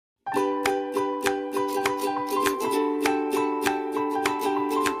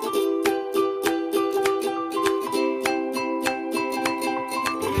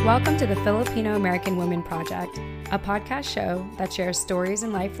Welcome to the Filipino American Women Project, a podcast show that shares stories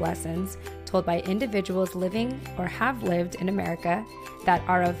and life lessons told by individuals living or have lived in America that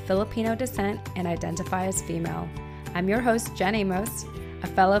are of Filipino descent and identify as female. I'm your host, Jen Amos, a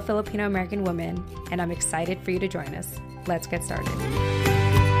fellow Filipino American woman, and I'm excited for you to join us. Let's get started.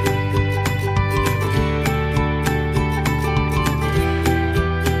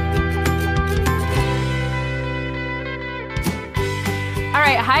 All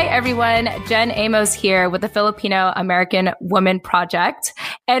right. Hi, everyone. Jen Amos here with the Filipino American Women Project.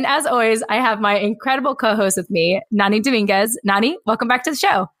 And as always, I have my incredible co-host with me, Nani Dominguez. Nani, welcome back to the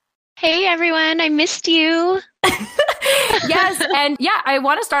show. Hey, everyone. I missed you. Yes. And yeah, I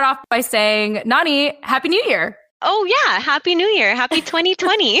want to start off by saying, Nani, Happy New Year. Oh, yeah. Happy New Year. Happy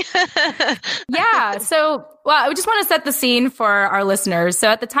 2020. Yeah. So, well, I just want to set the scene for our listeners. So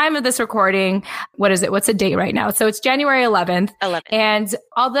at the time of this recording, what is it? What's the date right now? So it's January 11th. And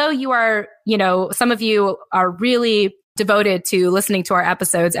although you are, some of you are really devoted to listening to our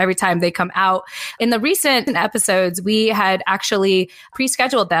episodes every time they come out. In the recent episodes, we had actually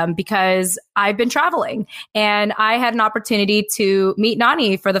pre-scheduled them because I've been traveling and I had an opportunity to meet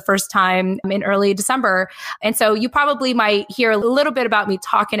Nani for the first time in early December. And so you probably might hear a little bit about me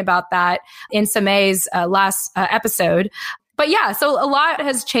talking about that in Samay's last episode. But yeah, so a lot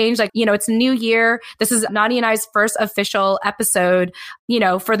has changed. It's a new year. This is Nani and I's first official episode,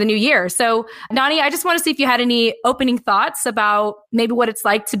 for the new year. So Nani, I just want to see if you had any opening thoughts about maybe what it's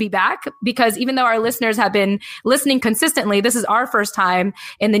like to be back, because even though our listeners have been listening consistently, this is our first time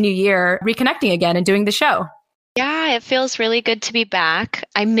in the new year reconnecting again and doing the show. Yeah, it feels really good to be back.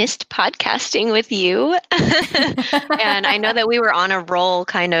 I missed podcasting with you. And I know that we were on a roll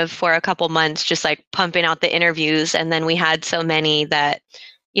kind of for a couple months, just like pumping out the interviews. And then we had so many that,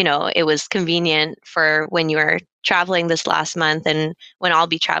 it was convenient for when you were traveling this last month and when I'll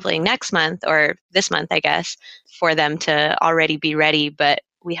be traveling next month or this month, I guess, for them to already be ready. But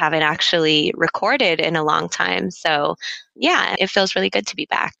we haven't actually recorded in a long time. So yeah, it feels really good to be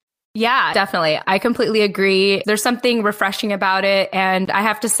back. Yeah, definitely. I completely agree. There's something refreshing about it. And I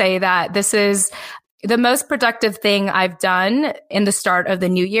have to say that this is the most productive thing I've done in the start of the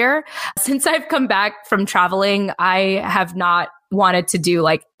new year. Since I've come back from traveling, I have not wanted to do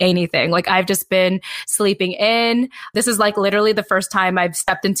anything. I've just been sleeping in. This is literally the first time I've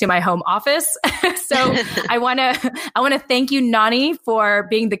stepped into my home office. So I want to thank you, Nani, for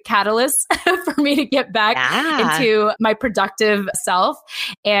being the catalyst for me to get back into my productive self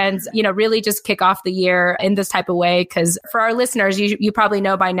and, really just kick off the year in this type of way. Because for our listeners, you probably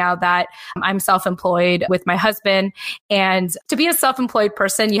know by now that I'm self-employed with my husband. And to be a self-employed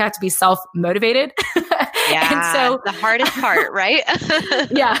person, you have to be self-motivated. Yeah, and so the hardest part, right?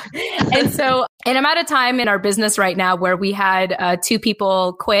 Yeah. And so, and I'm at a time in our business right now where we had 2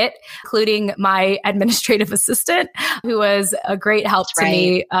 people quit, including my administrative assistant, who was a great help to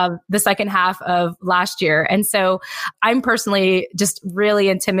me the second half of last year. And so I'm personally just really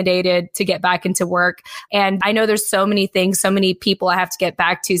intimidated to get back into work. And I know there's so many things, so many people I have to get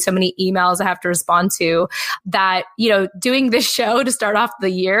back to, so many emails I have to respond to that, doing this show to start off the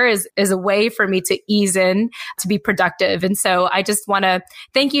year is a way for me to ease in, to be productive. And so I just want to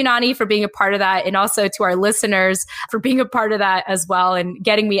thank you, Nani, for being a part of that. And also to our listeners for being a part of that as well and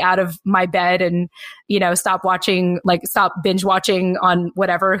getting me out of my bed and, stop binge watching on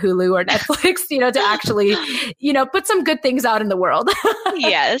whatever, Hulu or Netflix, to actually, put some good things out in the world.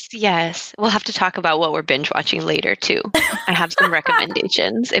 Yes. We'll have to talk about what we're binge watching later too. I have some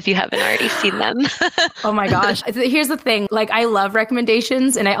recommendations if you haven't already seen them. Oh my gosh. Here's the thing. I love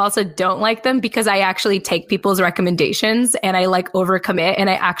recommendations and I also don't like them because I actually take people's recommendations and I overcommit and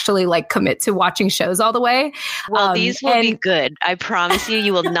I actually commit to watching shows all the way. Well, these will be good. I promise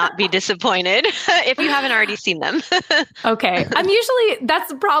you will not be disappointed if you haven't already seen them. Okay. That's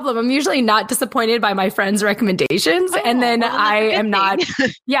the problem. I'm usually not disappointed by my friends' recommendations. And then I am not,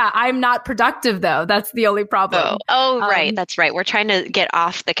 I'm not productive though. That's the only problem. Right. That's right. We're trying to get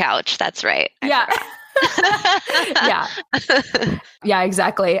off the couch. That's right. Yeah,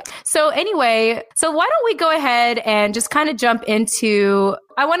 exactly. So anyway, why don't we go ahead and just kind of jump into,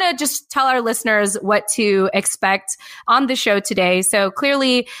 I want to just tell our listeners what to expect on the show today. So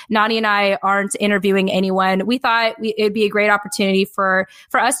clearly, Nani and I aren't interviewing anyone. We thought it'd be a great opportunity for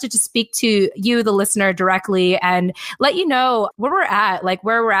us to just speak to you, the listener, directly and let you know where we're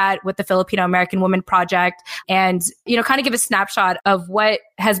at with the Filipino American Women Project and, kind of give a snapshot of what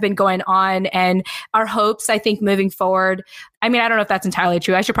has been going on and our hopes, I think, moving forward. I mean, I don't know if that's entirely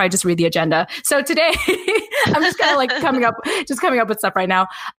true. I should probably just read the agenda. So today, I'm just kind of coming up with stuff right now.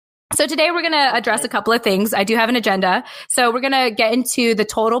 So today we're going to address a couple of things. I do have an agenda. So we're going to get into the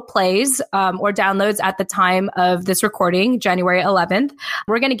total plays or downloads at the time of this recording, January 11th.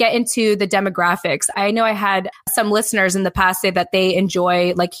 We're going to get into the demographics. I know I had some listeners in the past say that they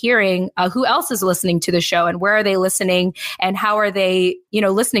enjoy like hearing who else is listening to the show and where are they listening and how are they,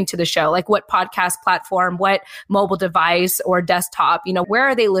 listening to the show, like what podcast platform, what mobile device or desktop, where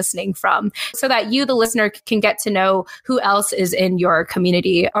are they listening from so that you, the listener, can get to know who else is in your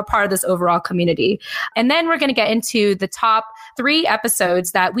community or part of this overall community. And then we're going to get into the top 3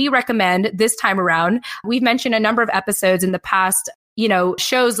 episodes that we recommend this time around. We've mentioned a number of episodes in the past,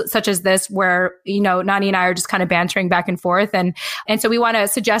 shows such as this where, Nani and I are just kind of bantering back and forth. And so we want to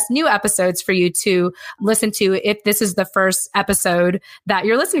suggest new episodes for you to listen to if this is the first episode that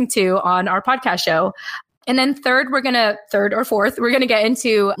you're listening to on our podcast show. And then third or fourth, we're going to get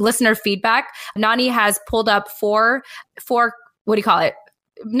into listener feedback. Nani has pulled up four, what do you call it?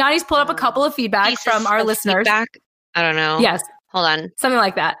 Nani's pulled up a couple of feedback from our listeners. Feedback? I don't know. Yes. Hold on. Something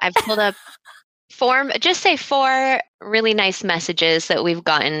like that. I've pulled up 4 really nice messages that we've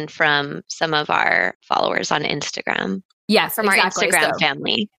gotten from some of our followers on Instagram. Yes, from exactly. our Instagram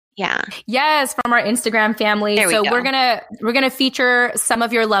family. Yeah. Yes, from our Instagram family. So we're gonna feature some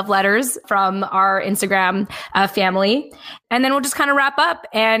of your love letters from our Instagram family, and then we'll just kind of wrap up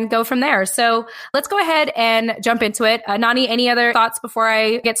and go from there. So let's go ahead and jump into it. Nani, any other thoughts before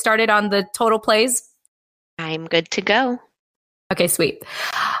I get started on the total plays? I'm good to go. Okay, sweet.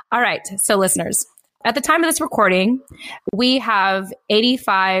 All right. So listeners, at the time of this recording, we have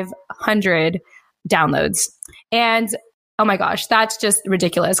 8,500 downloads, and oh my gosh, that's just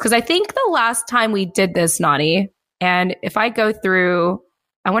ridiculous. Because I think the last time we did this, Nani, and if I go through,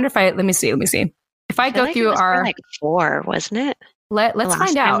 I wonder if let me see. If I go through our like 4, wasn't it? Let's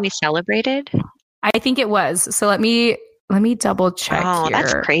find out. Time we celebrated. I think it was. So let me double check. Oh, here.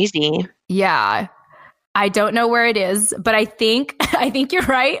 That's crazy. Yeah. I don't know where it is, but I think you're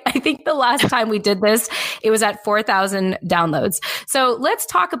right. I think the last time we did this, it was at 4,000 downloads. So let's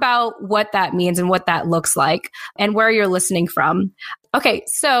talk about what that means and what that looks like and where you're listening from. Okay,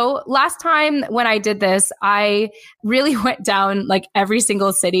 so last time when I did this, I really went down like every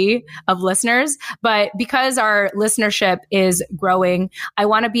single city of listeners. But because our listenership is growing, I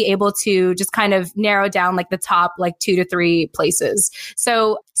want to be able to just kind of narrow down like the top like 2 to 3 places.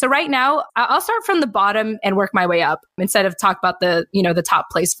 So right now, I'll start from the bottom and work my way up instead of talk about the top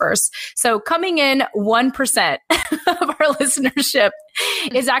place first. So coming in 1% of our listenership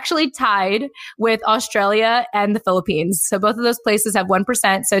is actually tied with Australia and the Philippines. So both of those places have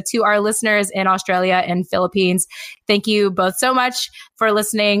 1%. So to our listeners in Australia and Philippines, thank you both so much for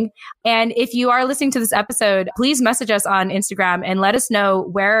listening. And if you are listening to this episode, please message us on Instagram and let us know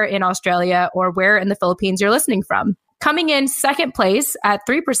where in Australia or where in the Philippines you're listening from. Coming in second place at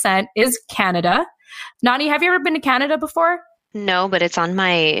 3% is Canada. Nani, have you ever been to Canada before? No, but it's on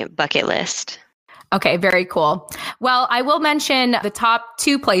my bucket list. Okay, very cool. Well, I will mention the top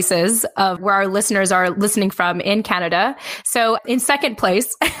 2 places of where our listeners are listening from in Canada. So in second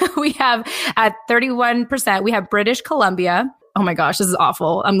place, we have at 31%, we have British Columbia. Oh my gosh, this is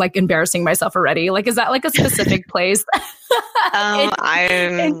awful. I'm like embarrassing myself already. Like, is that like a specific place?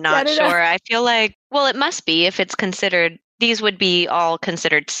 I'm not sure. I feel like, well, it must be if it's considered, these would be all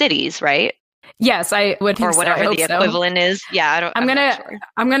considered cities, right? Yes, I would think or whatever so. the equivalent is. Yeah, I'm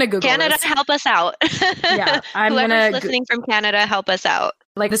gonna Google Canada. this. Help us out. Yeah, whoever's listening from Canada, help us out.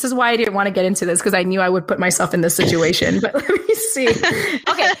 Like, this is why I didn't want to get into this because I knew I would put myself in this situation. But let me see.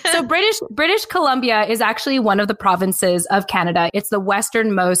 Okay, so British Columbia is actually one of the provinces of Canada. It's the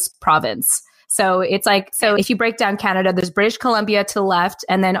westernmost province. So it's like, so if you break down Canada, there's British Columbia to the left,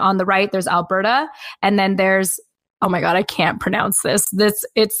 and then on the right there's Alberta, and then there's, oh my God, I can't pronounce this.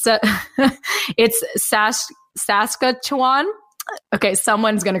 It's Saskatchewan. Okay,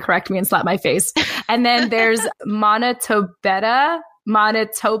 someone's going to correct me and slap my face. And then there's Manitoba.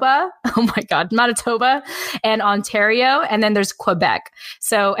 Oh my God, Manitoba and Ontario. And then there's Quebec.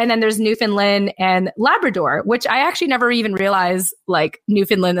 So, and then there's Newfoundland and Labrador, which I actually never even realized like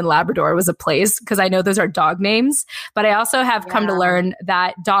Newfoundland and Labrador was a place because I know those are dog names. But I also have come to learn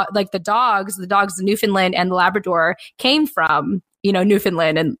that the dogs, the Newfoundland and the Labrador came from,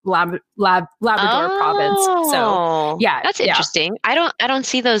 Newfoundland and Labrador province. So yeah, that's interesting. I don't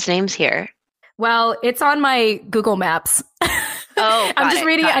see those names here. Well, it's on my Google Maps. Oh, I'm just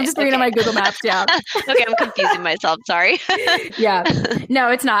reading on my Google Maps. Yeah. Okay, I'm confusing myself. Sorry. Yeah. No,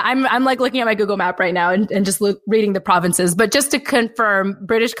 it's not. I'm like looking at my Google map right now and just reading the provinces. But just to confirm,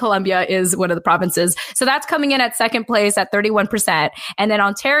 British Columbia is one of the provinces. So that's coming in at second place at 31%. And then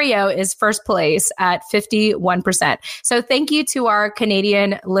Ontario is first place at 51%. So thank you to our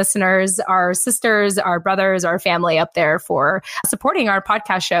Canadian listeners, our sisters, our brothers, our family up there for supporting our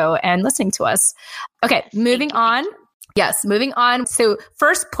podcast show and listening to us. Okay, moving on. Yes, moving on. So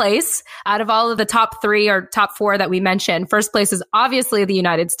first place out of all of the top 3 or top 4 that we mentioned, first place is obviously the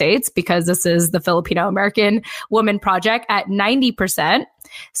United States because this is the Filipino American Woman Project at 90%.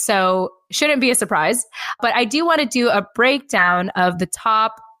 So shouldn't be a surprise. But I do want to do a breakdown of the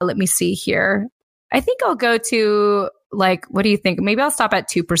top. Let me see here. I think I'll go to like, what do you think? Maybe I'll stop at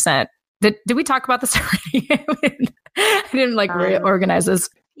 2%. Did we talk about this already? I didn't like reorganize this.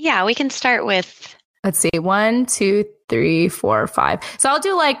 Yeah, we can start with... Let's see, 1, 2, 3, 4, 5. So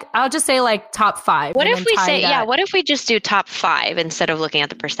I'll just say like top 5. What if we just do top 5 instead of looking at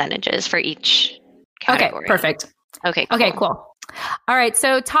the percentages for each category? Okay, perfect. Okay, cool. Okay, cool. All right.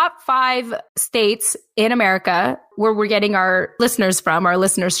 So top 5 states in America where we're getting our listeners from, our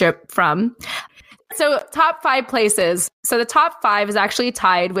listenership from. So top 5 places. So the top 5 is actually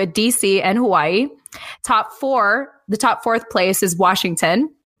tied with DC and Hawaii. The top 4th place is Washington.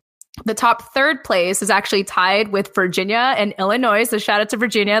 The top 3rd place is actually tied with Virginia and Illinois. So shout out to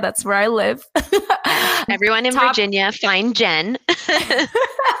Virginia. That's where I live. Everyone in Virginia, find Jen.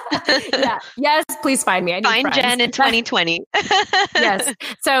 Yeah. Yes, please find me. I need find friends. Jen in 2020. Yes.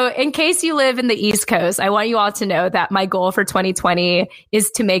 So in case you live in the East Coast, I want you all to know that my goal for 2020 is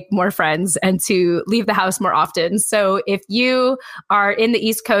to make more friends and to leave the house more often. So if you are in the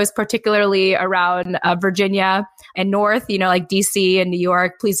East Coast, particularly around Virginia and North, like DC and New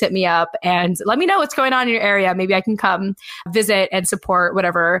York, please hit me up and let me know what's going on in your area. Maybe I can come visit and support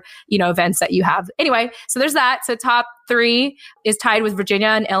whatever, events that you have. Anyway, so there's that. So top 3 is tied with Virginia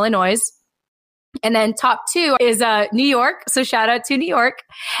and Illinois. And then top 2 is New York. So shout out to New York.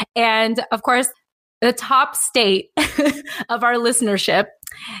 And of course, the top state of our listenership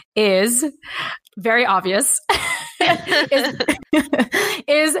is very obvious,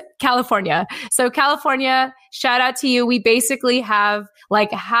 is California. So California, shout out to you. We basically have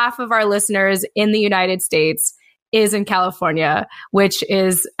like half of our listeners in the United States is in California, which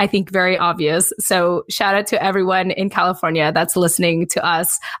is, I think, very obvious. So shout out to everyone in California that's listening to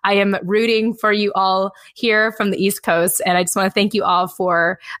us. I am rooting for you all here from the East Coast. And I just want to thank you all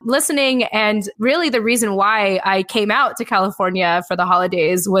for listening. And really the reason why I came out to California for the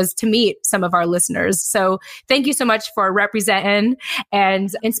holidays was to meet some of our listeners. So thank you so much for representing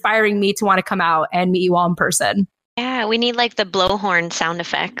and inspiring me to want to come out and meet you all in person. Yeah, we need like the blowhorn sound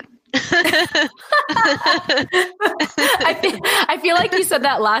effect. I feel like you said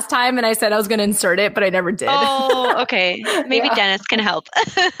that last time and I said I was going to insert it, but I never did. Oh, okay. Maybe Dennis can help.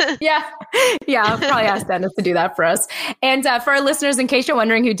 Yeah. I'll probably ask Dennis to do that for us. And for our listeners, in case you're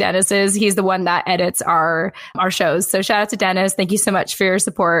wondering who Dennis is, he's the one that edits our shows. So shout out to Dennis. Thank you so much for your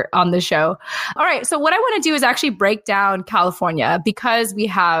support on the show. All right. So what I want to do is actually break down California because we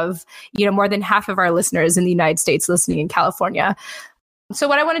have, more than half of our listeners in the United States listening in California. So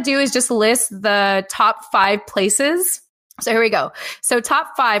what I want to do is just list the top 5 places. So here we go. So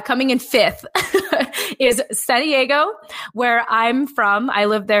top 5 coming in 5th is San Diego, where I'm from. I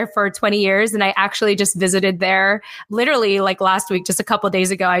lived there for 20 years and I actually just visited there literally like last week, just a couple of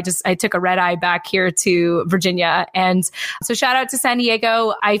days ago. I took a red eye back here to Virginia. And so shout out to San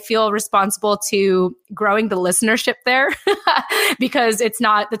Diego. I feel responsible to growing the listenership there because it's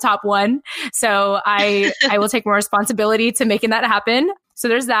not the top 1. So I will take more responsibility to making that happen. So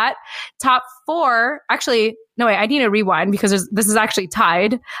there's that. Top 4, actually, no, wait, I need to rewind because this is actually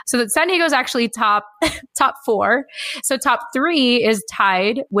tied. So that San Diego is actually top 4. So top 3 is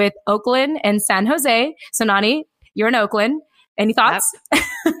tied with Oakland and San Jose. So Nani, you're in Oakland. Any thoughts? Yep.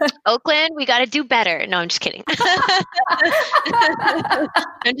 Oakland, we got to do better. No, I'm just kidding. I'm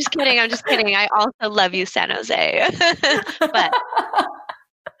just kidding. I also love you, San Jose. But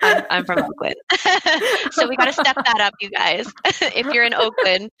I'm from Oakland. So we got to step that up, you guys. If you're in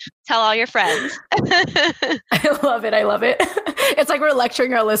Oakland, tell all your friends. I love it. It's like we're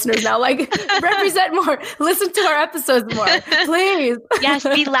lecturing our listeners now, like represent more, listen to our episodes more, please. Yes,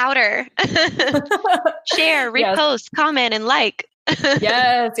 be louder. Share, repost, comment, and like.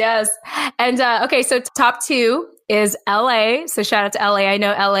 Yes, yes. And okay, so top two is LA. So shout out to LA. I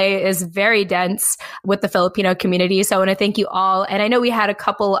know LA is very dense with the Filipino community. So I want to thank you all. And I know we had a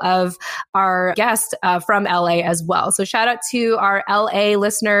couple of our guests from LA as well. So shout out to our LA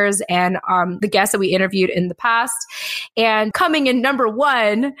listeners and the guests that we interviewed in the past. And coming in number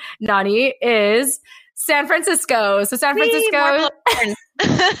one, Nani, is San Francisco. So San Francisco.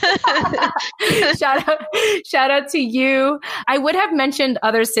 shout out to you. I would have mentioned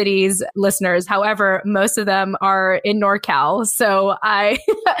other cities listeners. However, most of them are in NorCal. So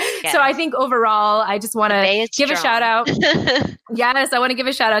so I think overall, I just want to give a shout out. Yes, I want to give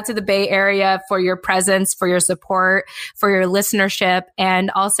a shout out to the Bay Area for your presence, for your support, for your listenership, and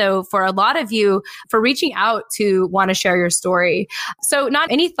also for a lot of you for reaching out to want to share your story. So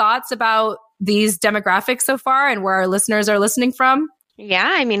not any thoughts about these demographics so far and where our listeners are listening from? Yeah,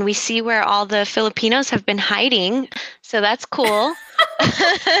 I mean, we see where all the Filipinos have been hiding, so that's cool.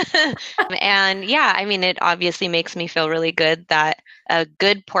 And yeah, I mean, it obviously makes me feel really good that a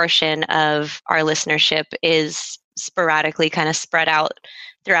good portion of our listenership is sporadically kind of spread out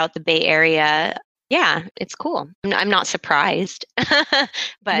throughout the Bay Area. Yeah, it's cool. I'm not surprised, but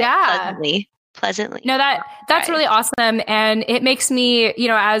yeah. pleasantly. No, that's really awesome. And it makes me,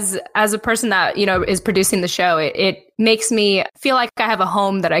 as a person that, is producing the show, it makes me feel like I have a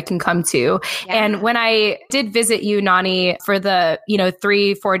home that I can come to. Yeah. And when I did visit you, Nani, for the,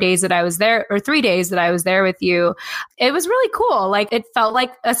 3-4 days that I was there, or 3 days that I was there with you, it was really cool. Like it felt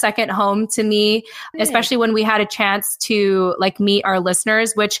like a second home to me, especially when we had a chance to meet our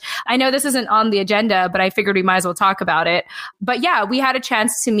listeners, which I know this isn't on the agenda, but I figured we might as well talk about it. But yeah, we had a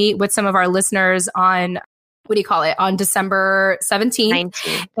chance to meet with some of our listeners on, on December 17th.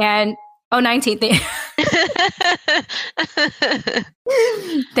 19th. And 19th.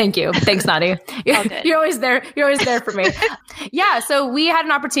 Thank you. Thanks, Nani. You're always there. You're always there for me. Yeah. So we had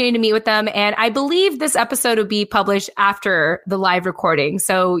an opportunity to meet with them. And I believe this episode will be published after the live recording.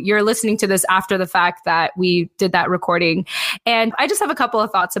 So you're listening to this after the fact that we did that recording. And I just have a couple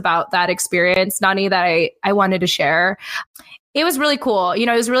of thoughts about that experience, Nani, that I wanted to share. It was really cool. It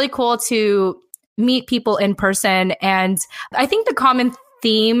was really cool to meet people in person. And I think the common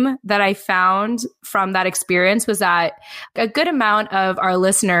theme that I found from that experience was that a good amount of our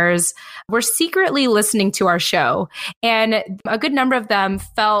listeners were secretly listening to our show. And a good number of them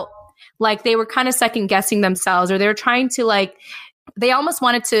felt like they were kind of second guessing themselves, or they were trying to they almost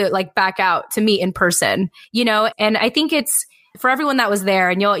wanted to back out to meet in person, and I think it's for everyone that was there,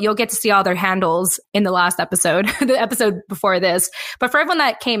 and you'll get to see all their handles in the last episode, the episode before this. But for everyone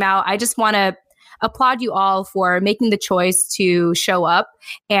that came out, I just want to applaud you all for making the choice to show up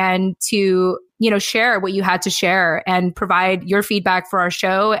and to, share what you had to share and provide your feedback for our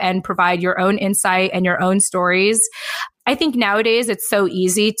show and provide your own insight and your own stories. I think nowadays it's so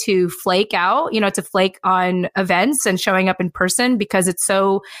easy to flake out, to flake on events and showing up in person because it's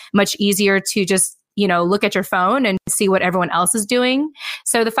so much easier to just look at your phone and see what everyone else is doing.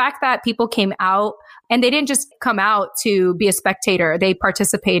 So the fact that people came out and they didn't just come out to be a spectator, they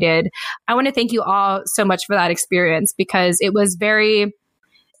participated. I want to thank you all so much for that experience because it was very,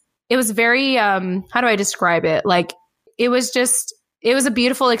 how do I describe it? It was a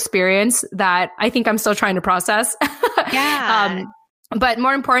beautiful experience that I think I'm still trying to process. Yeah. But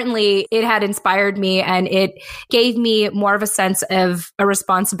more importantly, it had inspired me and it gave me more of a sense of a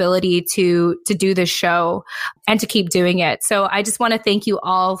responsibility to do this show and to keep doing it. So I just want to thank you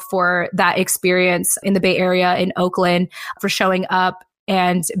all for that experience in the Bay Area, in Oakland, for showing up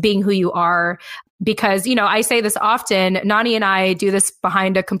and being who you are. Because, I say this often, Nani and I do this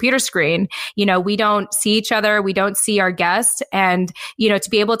behind a computer screen. We don't see each other. We don't see our guests. And, to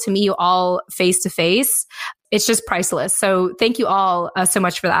be able to meet you all face to face, it's just priceless. So thank you all so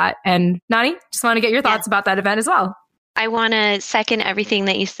much for that. And Nani, just want to get your thoughts about that event as well. I want to second everything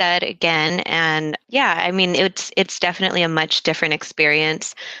that you said again. And yeah, I mean, it's definitely a much different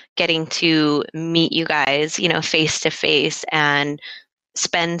experience getting to meet you guys, face to face and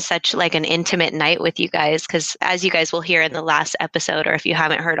spend such an intimate night with you guys. Because as you guys will hear in the last episode, or if you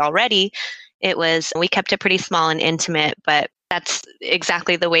haven't heard already, we kept it pretty small and intimate, but that's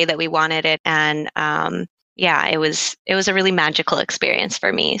exactly the way that we wanted it. And yeah, it was a really magical experience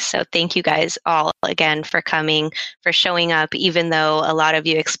for me. So thank you guys all again for coming, for showing up, even though a lot of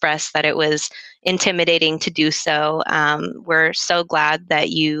you expressed that it was intimidating to do so. We're so glad that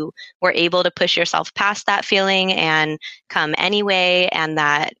you were able to push yourself past that feeling and come anyway, and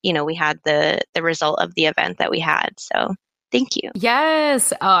that, we had the result of the event that we had. So Thank you.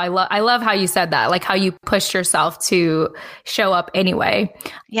 Yes. Oh, I love how you said that, like how you pushed yourself to show up anyway.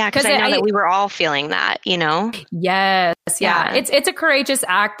 Yeah, because I know that we were all feeling that, you know? Yes. Yeah. It's a courageous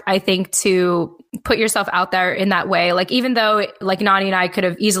act, I think, to put yourself out there in that way. Like, even though like Nani and I could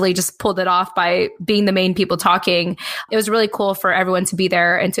have easily just pulled it off by being the main people talking, it was really cool for everyone to be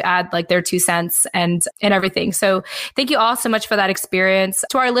there and to add like their 2 cents and everything. So thank you all so much for that experience.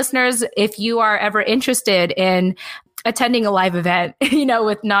 To our listeners, if you are ever interested in attending a live event,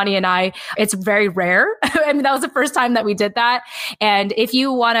 with Nani and I, it's very rare. I mean, that was the first time that we did that. And if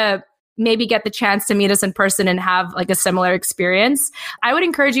you want to maybe get the chance to meet us in person and have like a similar experience, I would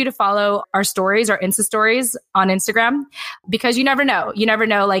encourage you to follow our stories, our Insta stories on Instagram, because you never know. You never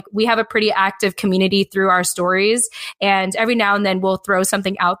know. Like, we have a pretty active community through our stories, and every now and then we'll throw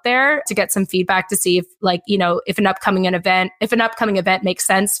something out there to get some feedback to see if if an upcoming event makes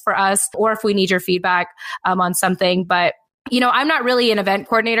sense for us, or if we need your feedback on something. But I'm not really an event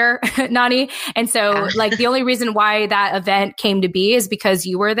coordinator, Nani. And so like the only reason why that event came to be is because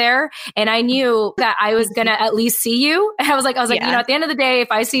you were there. And I knew that I was going to at least see you. And I was like, at the end of the day,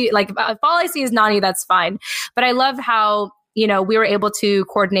 if I see, like, if all I see is Nani, that's fine. But I love how, we were able to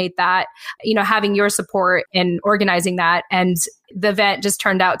coordinate that, having your support in organizing that. And the event just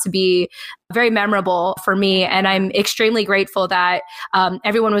turned out to be very memorable for me. And I'm extremely grateful that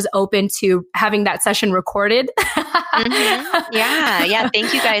everyone was open to having that session recorded. Mm-hmm. Yeah.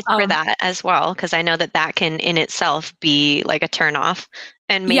 Thank you guys for that as well, because I know that can in itself be like a turnoff.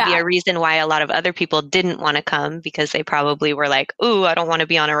 And maybe a reason why a lot of other people didn't want to come, because they probably were like, ooh, I don't want to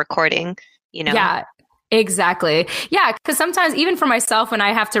be on a recording, Yeah. Exactly. Yeah. Because sometimes even for myself, when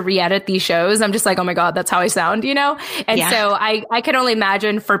I have to re-edit these shows, I'm just like, oh my God, that's how I sound, And so I can only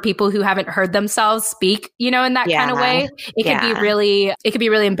imagine for people who haven't heard themselves speak, in that kind of way, it could be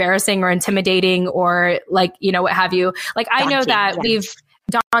really embarrassing or intimidating, or like, what have you. Like, I know that we've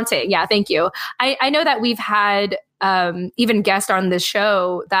daunting. Yeah. Thank you. I know that we've had even guests on this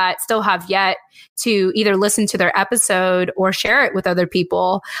show that still have yet to either listen to their episode or share it with other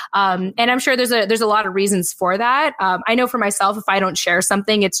people. And I'm sure there's a lot of reasons for that. I know for myself, if I don't share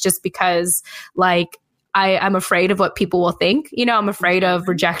something, it's just because like I'm afraid of what people will think. I'm afraid of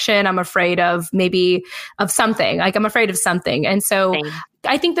rejection. I'm afraid of something. Like, I'm afraid of something. And so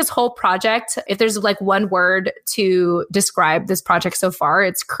I think this whole project, if there's like one word to describe this project so far,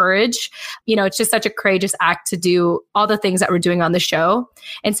 it's courage. It's just such a courageous act to do all the things that we're doing on the show.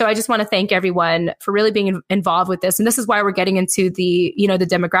 And so I just want to thank everyone for really being involved with this. And this is why we're getting into the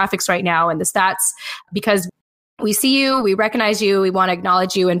demographics right now and the stats, because we see you, we recognize you, we want to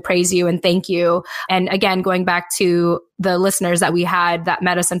acknowledge you and praise you and thank you. And again, going back to the listeners that we had that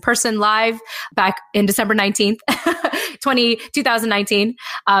met us in person live back in December 19th, 2019.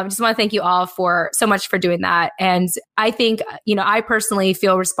 Just want to thank you all for so much for doing that. And I think, I personally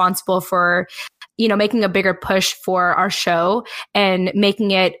feel responsible for, making a bigger push for our show and making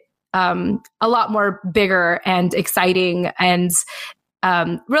it a lot more bigger and exciting and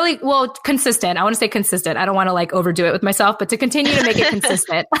really, consistent. I want to say consistent. I don't want to like overdo it with myself, but to continue to make it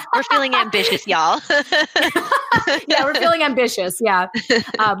consistent. We're feeling ambitious, y'all. Yeah, we're feeling ambitious. Yeah.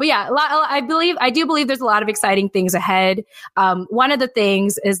 But yeah, I do believe there's a lot of exciting things ahead. One of the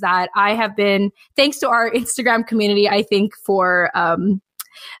things is that I have been, thanks to our Instagram community, I think for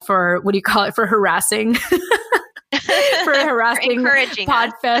what do you call it? For harassing. For encouraging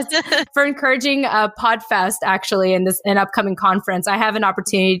Podfest, for encouraging Podfest actually in an upcoming conference. I have an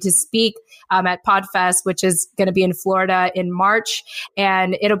opportunity to speak at Podfest, which is going to be in Florida in March.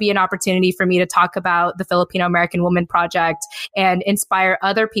 And it'll be an opportunity for me to talk about the Filipino American Woman Project and inspire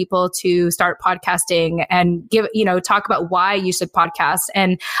other people to start podcasting and talk about why you should podcast.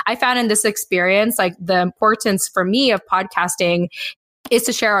 And I found in this experience, like, the importance for me of podcasting is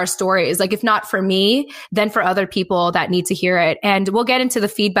to share our stories. Like, if not for me, then for other people that need to hear it. And we'll get into the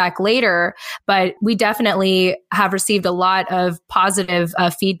feedback later, but we definitely have received a lot of positive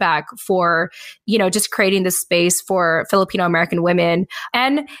feedback for, just creating this space for Filipino American women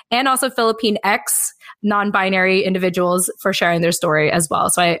and also Philippine non-binary individuals for sharing their story as well.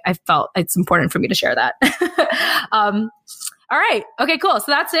 So I felt it's important for me to share that. All right. Okay, cool. So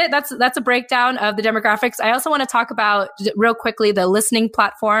that's it. That's a breakdown of the demographics. I also want to talk about real quickly the listening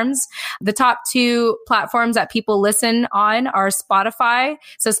platforms. The top 2 platforms that people listen on are Spotify.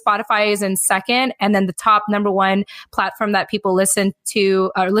 So Spotify is in second. And then the top number 1 platform that people listen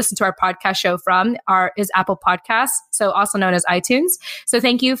to our podcast show from is Apple Podcasts. So also known as iTunes. So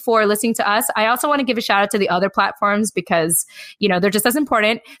thank you for listening to us. I also want to give a shout out to the other platforms because, they're just as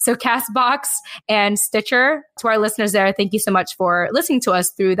important. So Castbox and Stitcher, to our listeners there, thank you so much for listening to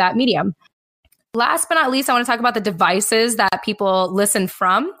us through that medium. Last but not least, I want to talk about the devices that people listen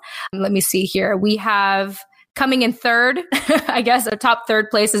from. Let me see here. We have coming in third, I guess, our top third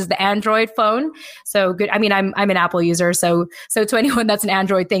place is the Android phone. So good. I mean, I'm an Apple user. So to anyone that's an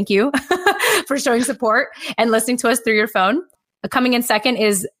Android, thank you for showing support and listening to us through your phone. Coming in second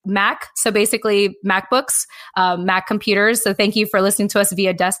is Mac. So basically MacBooks, Mac computers. So thank you for listening to us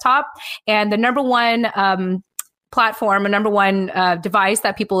via desktop. And the number one, platform, a number one device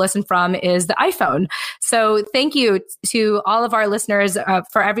that people listen from is the iPhone. So thank you to all of our listeners,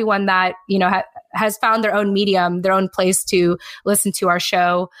 for everyone that, has found their own medium, their own place to listen to our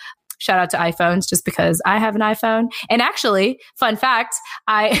show. Shout out to iPhones, just because I have an iPhone. And actually, fun fact,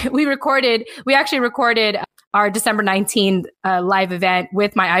 we actually recorded our December 19th live event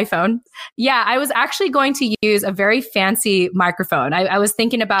with my iPhone. Yeah, I was actually going to use a very fancy microphone. I was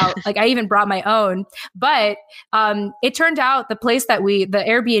thinking about, I even brought my own, but it turned out the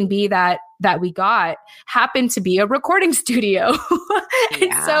Airbnb that we got happened to be a recording studio.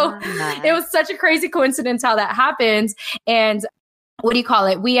 And so it was such a crazy coincidence how that happened. And what do you call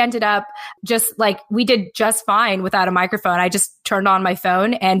it? We ended up we did just fine without a microphone. I just turned on my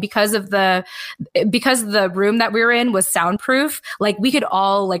phone, and because the room that we were in was soundproof, we could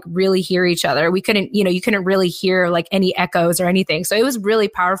all really hear each other. We couldn't, you couldn't really hear any echoes or anything. So it was really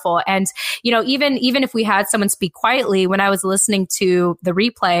powerful. And, even if we had someone speak quietly, when I was listening to the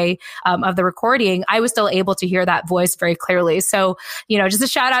replay of the recording, I was still able to hear that voice very clearly. So, just a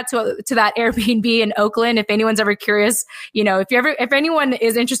shout out to that Airbnb in Oakland. If anyone's ever curious, if anyone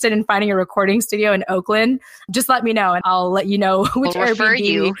is interested in finding a recording studio in Oakland, just let me know and I'll let you know which we'll refer Airbnb.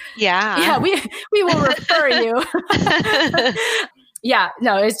 You. Yeah. We will refer you. Yeah,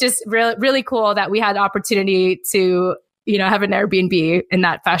 no, it's just really cool that we had the opportunity to, have an Airbnb in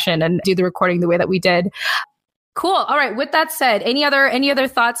that fashion and do the recording the way that we did. Cool. All right. With that said, any other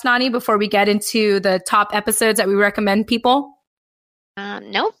thoughts, Nani, before we get into the top episodes that we recommend people?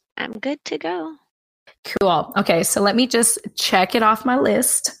 Nope. I'm good to go. Cool. Okay, so let me just check it off my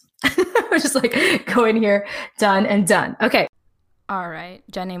list. We're just go in here, done and done. Okay. All right.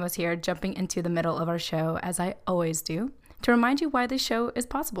 Jen Amos here, jumping into the middle of our show, as I always do, to remind you why this show is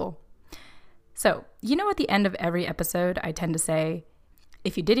possible. So, at the end of every episode, I tend to say,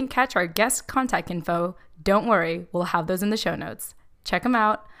 if you didn't catch our guest contact info, don't worry, we'll have those in the show notes. Check them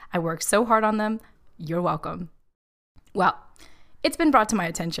out. I worked so hard on them. You're welcome. Well, it's been brought to my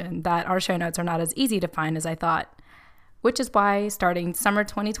attention that our show notes are not as easy to find as I thought, which is why starting summer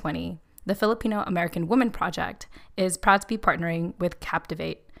 2020, the Filipino American Women Project is proud to be partnering with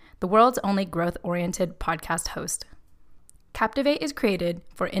Captivate, the world's only growth-oriented podcast host. Captivate is created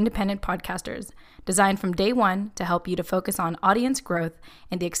for independent podcasters, designed from day one to help you to focus on audience growth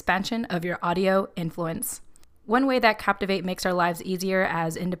and the expansion of your audio influence. One way that Captivate makes our lives easier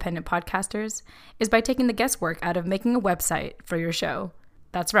as independent podcasters is by taking the guesswork out of making a website for your show.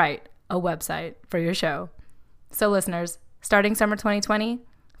 That's right, a website for your show. So listeners, starting summer 2020,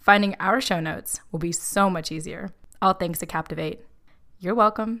 finding our show notes will be so much easier. All thanks to Captivate. You're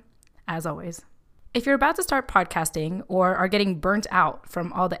welcome, as always. If you're about to start podcasting or are getting burnt out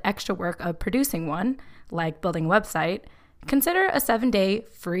from all the extra work of producing one, like building a website, consider a 7-day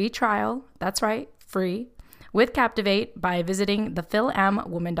free trial, that's right, free, with Captivate by visiting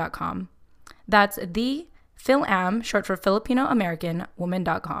thefilamwoman.com. That's the Filam, short for Filipino American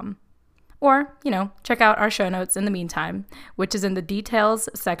Woman.com. Or, check out our show notes in the meantime, which is in the details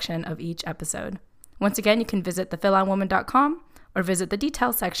section of each episode. Once again, you can visit thefilamwoman.com or visit the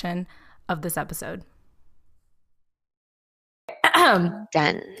details section of this episode.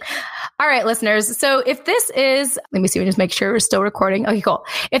 Done. All right, listeners. So if this is, let me see, we just make sure we're still recording. Okay, cool.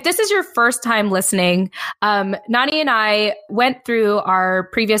 If this is your first time listening, Nani and I went through our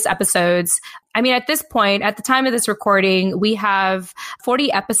previous episodes. I mean, at this point, at the time of this recording, we have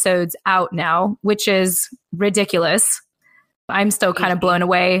 40 episodes out now, which is ridiculous. I'm still kind of blown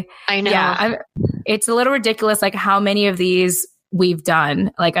away. I know. Yeah, it's a little ridiculous, how many of these we've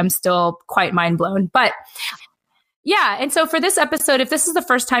done. I'm still quite mind blown. But yeah. And so for this episode, if this is the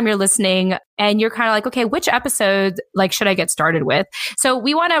first time you're listening and you're kind of okay, which episode, should I get started with? So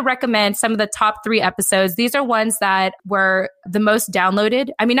we want to recommend some of the top 3 episodes. These are ones that were the most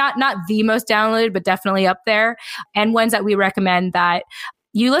downloaded. I mean, not the most downloaded, but definitely up there, and ones that we recommend that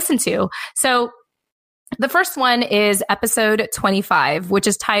you listen to. So the first one is episode 25, which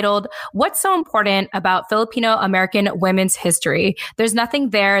is titled, What's So Important About Filipino American Women's History? There's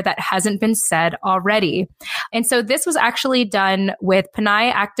nothing there that hasn't been said already. And so this was actually done with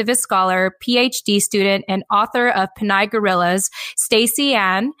Pinay activist scholar, PhD student, and author of Pinay Guerrillas, Stacey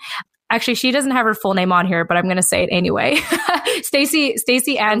Ann. Actually, she doesn't have her full name on here, but I'm going to say it anyway.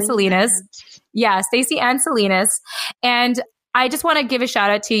 Stacey Ann Salinas. Yeah, Stacy and Salinas. And I just want to give a shout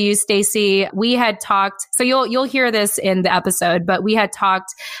out to you, Stacy. We had talked, so you'll hear this in the episode, but we had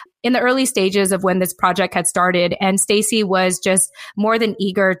talked in the early stages of when this project had started, and Stacy was just more than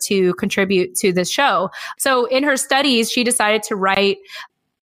eager to contribute to this show. So in her studies, she decided to write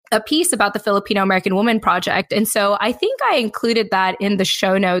a piece about the Filipino American Woman Project. And so I think I included that in the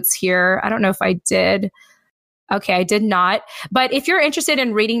show notes here. I don't know if I did. Okay, I did not. But if you're interested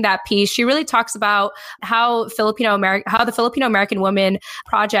in reading that piece, she really talks about how the Filipino American Women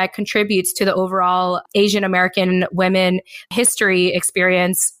Project contributes to the overall Asian American women history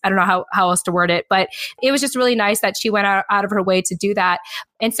experience. I don't know how else to word it, but it was just really nice that she went out of her way to do that.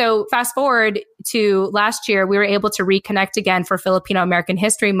 And so fast forward to last year, we were able to reconnect again for Filipino American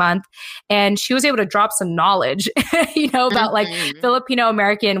History Month. And she was able to drop some knowledge, about like Filipino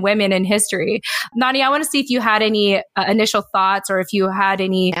American women in history. Nani, I want to see if you had any initial thoughts, or if you had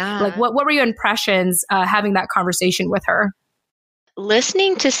any, like what were your impressions having that conversation with her?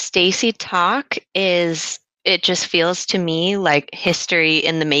 Listening to Stacy talk it just feels to me like history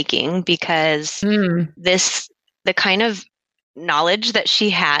in the making, because the kind of knowledge that she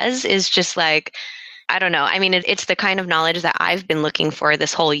has is just like, I don't know. I mean, it's the kind of knowledge that I've been looking for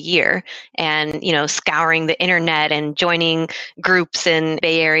this whole year, and, scouring the internet and joining groups in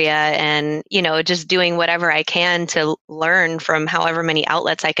Bay Area, and, just doing whatever I can to learn from however many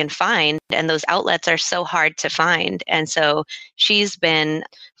outlets I can find. And those outlets are so hard to find. And so she's been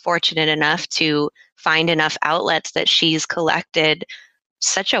fortunate enough to find enough outlets that she's collected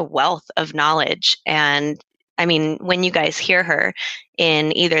such a wealth of knowledge. And I mean, when you guys hear her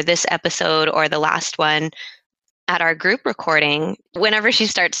in either this episode or the last one at our group recording, whenever she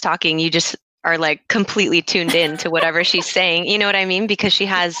starts talking, you just are like completely tuned in to whatever she's saying. You know what I mean? Because she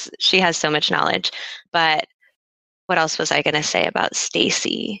has so much knowledge. But what else was I going to say about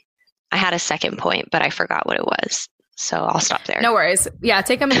Stacy? I had a second point, but I forgot what it was. So I'll stop there. No worries. Yeah,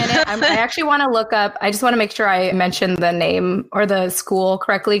 take a minute. I actually want to look up, I just want to make sure I mention the name or the school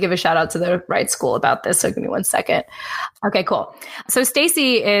correctly, give a shout out to the right school about this. So give me 1 second. Okay, cool. So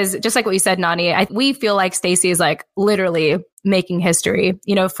Stacy is just like what you said, Nani. We feel like Stacy is like literally making history,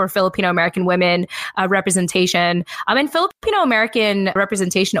 for Filipino American women representation, and Filipino American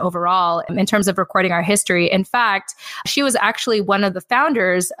representation overall in terms of recording our history. In fact, she was actually one of the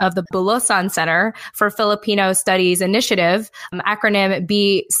founders of the Bulosan Center for Filipino Studies Initiative, acronym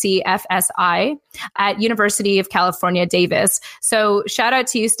BCFSI, at University of California, Davis. So shout out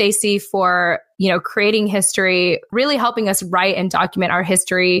to you, Stacy, for creating history, really helping us write and document our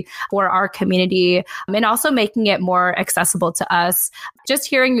history for our community, and also making it more accessible to us. Just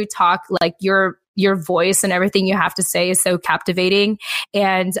hearing you talk, like your voice and everything you have to say is so captivating.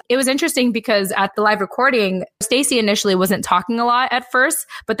 And it was interesting because at the live recording, Stacy initially wasn't talking a lot at first,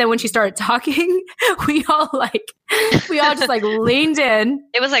 but then when she started talking, we all just like leaned in.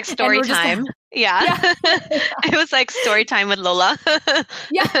 It was like story time. Yeah. It was like story time with Lola.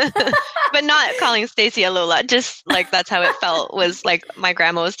 Yeah. But not calling Stacy a Lola. Just like that's how it felt, was like my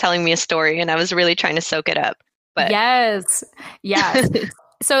grandma was telling me a story and I was really trying to soak it up. But yes.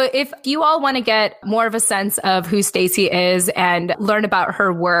 So if you all want to get more of a sense of who Stacy is and learn about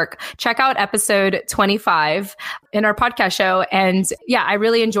her work, check out episode 25 in our podcast show. And yeah, I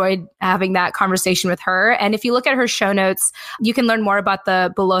really enjoyed having that conversation with her. And if you look at her show notes, you can learn more about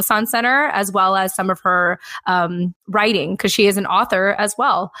the Bulosan Center as well as some of her writing, because she is an author as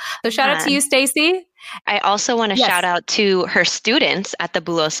well. So shout out to you, Stacy. I also want to shout out to her students at the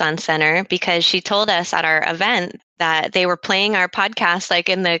Bulosan Center, because she told us at our event that they were playing our podcast like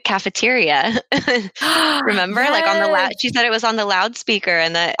in the cafeteria. Remember? Yes. Like on the she said it was on the loudspeaker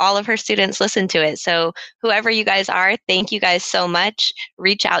and that all of her students listened to it. So whoever you guys are, thank you guys so much.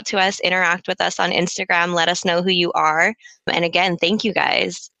 Reach out to us, interact with us on Instagram, let us know who you are. And again, thank you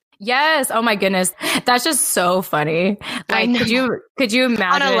guys. Yes. Oh my goodness. That's just so funny. Like, could you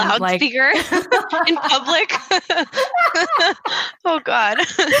imagine on a loudspeaker in public? Oh God.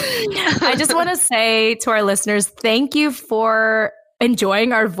 I just want to say to our listeners, thank you for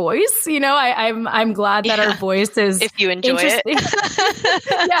enjoying our voice. I'm glad that our voice is, if you enjoy it.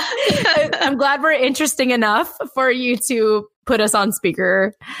 I'm glad we're interesting enough for you to put us on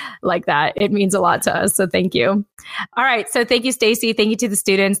speaker like that. It means a lot to us. So thank you. All right. So thank you, Stacy. Thank you to the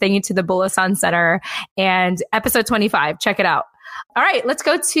students. Thank you to the Bulosan Center. And episode 25, check it out. All right, let's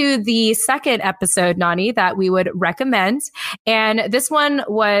go to the second episode, Nani, that we would recommend. And this one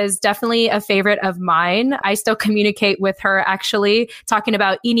was definitely a favorite of mine. I still communicate with her, actually, talking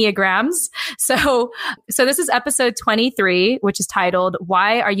about Enneagrams. So this is episode 23, which is titled,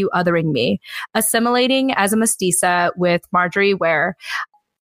 Why Are You Othering Me? Assimilating as a Mestiza with Marjorie Ware.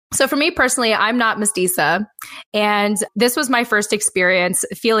 So for me personally, I'm not mestiza. And this was my first experience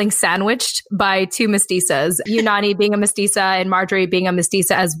feeling sandwiched by two mestizas, you, Nani, being a mestiza and Marjorie being a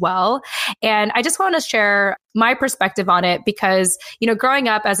mestiza as well. And I just want to share my perspective on it because, growing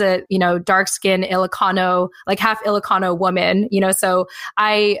up as a, dark-skinned Ilocano, like half Ilocano woman, so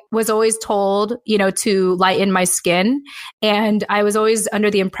I was always told, to lighten my skin. And I was always under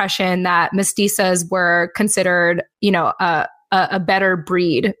the impression that mestizas were considered, a better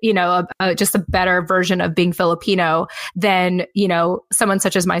breed, just a better version of being Filipino than, someone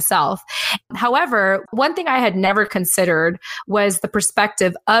such as myself. However, one thing I had never considered was the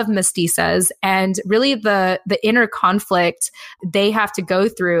perspective of mestizas and really the inner conflict they have to go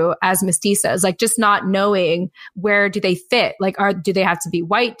through as mestizas, like just not knowing where do they fit? Like, do they have to be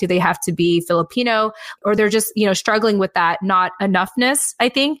white? Do they have to be Filipino? Or they're just, struggling with that not enoughness, I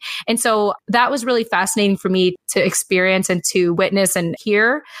think. And so that was really fascinating for me to experience and to witness and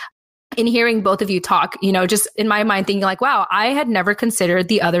hear. In hearing both of you talk, just in my mind thinking like, wow, I had never considered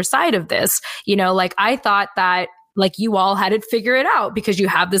the other side of this. Like I thought that like you all had it figured out because you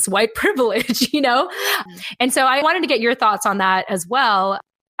have this white privilege, And so I wanted to get your thoughts on that as well,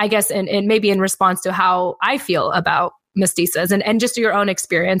 I guess, and maybe in response to how I feel about mestizas and just your own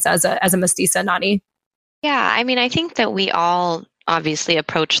experience as a mestiza, Nani. Yeah, I mean, I think that we all obviously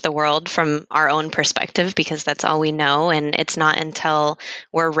approach the world from our own perspective because that's all we know. And it's not until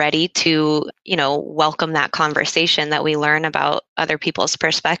we're ready to, welcome that conversation that we learn about other people's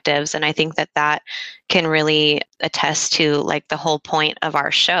perspectives. And I think that that can really attest to like the whole point of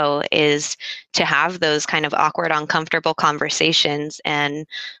our show is to have those kind of awkward, uncomfortable conversations and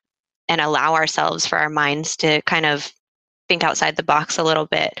allow ourselves for our minds to kind of think outside the box a little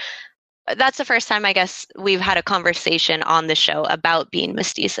bit. That's the first time I guess we've had a conversation on the show about being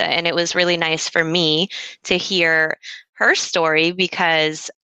mestiza. And it was really nice for me to hear her story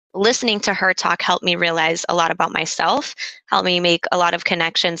because listening to her talk helped me realize a lot about myself, helped me make a lot of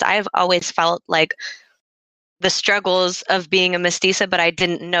connections. I've always felt like the struggles of being a mestiza, but I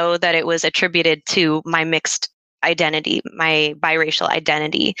didn't know that it was attributed to my mixed identity, my biracial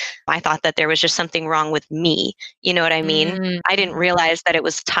identity. I thought that there was just something wrong with me. You know what I mean? Mm-hmm. I didn't realize that it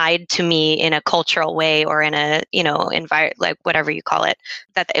was tied to me in a cultural way or in a, like whatever you call it,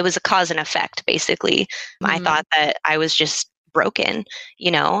 that it was a cause and effect, basically. Mm-hmm. I thought that I was just broken,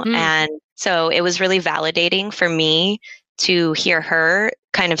 and so it was really validating for me to hear her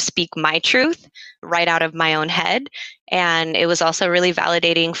kind of speak my truth right out of my own head. And it was also really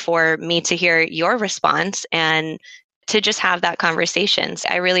validating for me to hear your response and to just have that conversation. So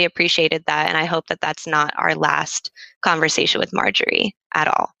I really appreciated that. And I hope that that's not our last conversation with Marjorie at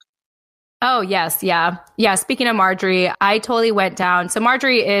all. Oh, yes. Yeah. Yeah. Speaking of Marjorie, I totally went down. So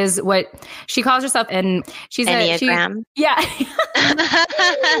Marjorie is what she calls herself, and she's Enneagram. Yeah.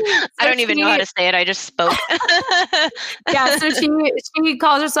 I don't even know how to say it. I just spoke. Yeah. So she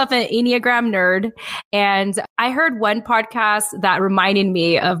calls herself an Enneagram nerd. And I heard one podcast that reminded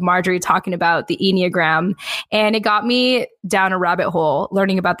me of Marjorie talking about the Enneagram, and it got me down a rabbit hole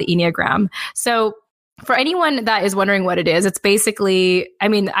learning about the Enneagram. So for anyone that is wondering what it is, it's basically, I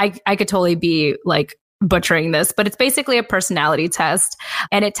mean, I could totally be like butchering this, but it's basically a personality test.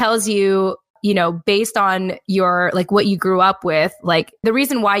 And it tells you, based on your, like what you grew up with, like the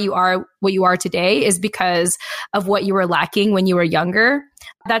reason why you are what you are today is because of what you were lacking when you were younger.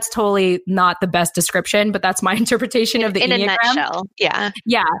 That's totally not the best description, but that's my interpretation of the Enneagram. In a nutshell. Yeah.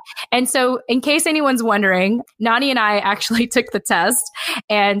 Yeah. And so in case anyone's wondering, Nani and I actually took the test,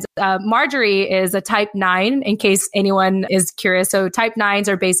 and Marjorie is a type 9, in case anyone is curious. So type 9s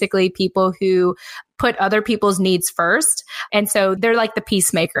are basically people who put other people's needs first. And so they're like the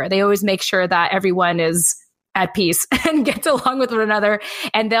peacemaker. They always make sure that everyone is at peace and gets along with one another.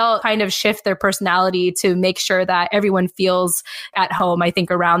 And they'll kind of shift their personality to make sure that everyone feels at home, I think,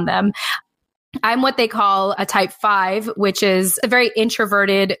 around them. I'm what they call a type 5, which is a very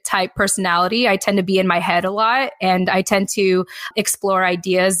introverted type personality. I tend to be in my head a lot, and I tend to explore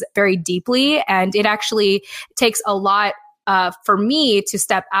ideas very deeply. And it actually takes a lot for me to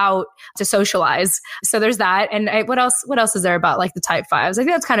step out to socialize. So there's that. And what else is there about like the type 5s? I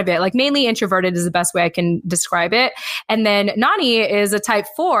think that's kind of it. Like mainly introverted is the best way I can describe it. And then Nani is a type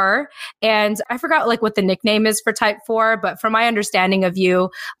 4. And I forgot like what the nickname is for type 4, but from my understanding of you,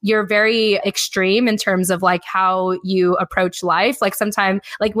 you're very extreme in terms of like how you approach life. Like sometimes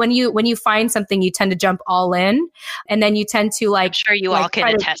like when you find something, you tend to jump all in, and then you tend to like, I'm sure you all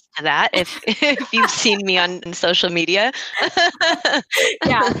can attest to that if you've seen me on social media.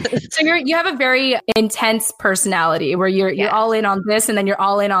 Yeah. So you have a very intense personality where you're all in on this and then you're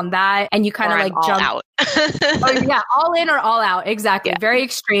all in on that. And you kind of like jump out. All in or all out. Exactly. Yeah. Very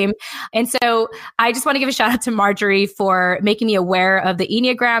extreme. And so I just want to give a shout out to Marjorie for making me aware of the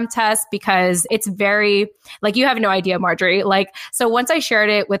Enneagram test, because it's very, like, you have no idea, Marjorie. Like, so once I shared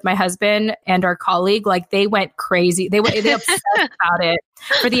it with my husband and our colleague, like, they went crazy. They obsessed about it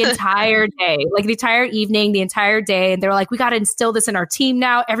for the entire day, like the entire evening, the entire day. And they were like, we got to instill this in our team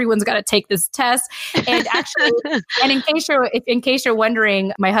now. Everyone's got to take this test. And actually, and in case you're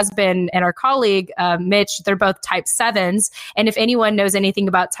wondering, my husband and our colleague, Mitch, they're both type 7s. And if anyone knows anything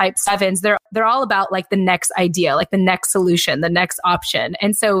about type 7s, they're all about like the next idea, like the next solution, the next option.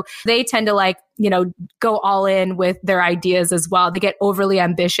 And so they tend to like, go all in with their ideas as well. They get overly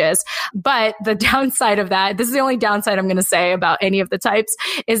ambitious. But the downside of that, this is the only downside I'm going to say about any of the types,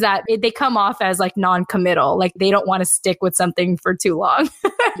 is that they come off as like non-committal. Like they don't want to stick with something for too long.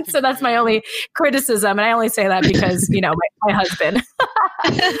 So that's my only criticism. And I only say that because, my husband.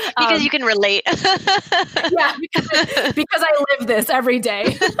 Because you can relate. Yeah, because I live this every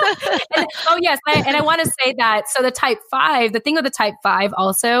day. And I want to say that, so the thing with the type 5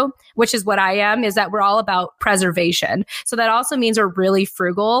 also, which is what I am, is that we're all about preservation. So that also means we're really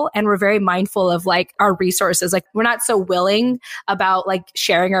frugal and we're very mindful of like our resources. Like we're not so willing about like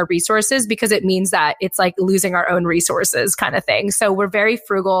sharing our resources because it means that it's like losing our own resources kind of thing. So we're very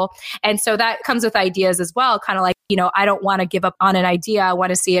frugal. And so that comes with ideas as well, kind of like, I don't want to give up on an idea. I want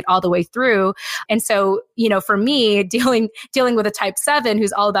to see it all the way through. And so, for me, dealing with a type 7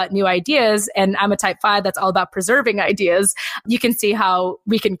 who's all about new ideas, and I'm a type 5 that's all about preserving ideas, you can see how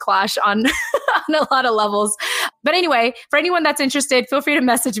we can clash on, on a lot of levels. But anyway, for anyone that's interested, feel free to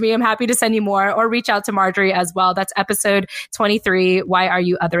message me. I'm happy to send you more, or reach out to Marjorie as well. That's episode 23. Why are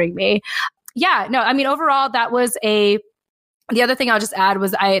you othering me? Yeah, no, I mean, overall, the other thing I'll just add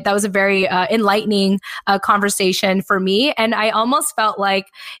was that was a very enlightening conversation for me. And I almost felt like,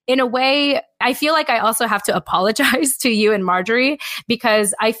 in a way, I feel like I also have to apologize to you and Marjorie,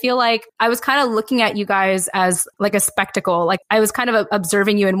 because I feel like I was kind of looking at you guys as like a spectacle. Like I was kind of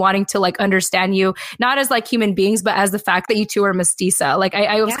observing you and wanting to like understand you, not as like human beings, but as the fact that you two are mestiza. Like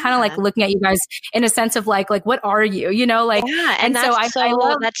I was kind of like looking at you guys in a sense of like what are you, like, and so I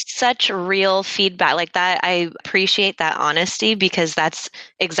love that's such real feedback like that. I appreciate that honesty, because that's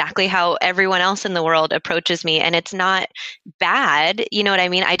exactly how everyone else in the world approaches me. And it's not bad. You know what I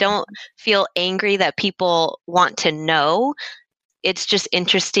mean? I don't feel angry that people want to know. It's just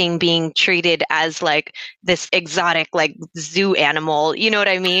interesting being treated as like this exotic, like zoo animal. You know what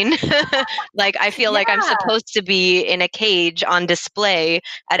I mean? Like, I feel like I'm supposed to be in a cage on display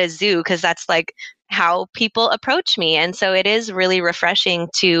at a zoo, because that's like how people approach me. And so it is really refreshing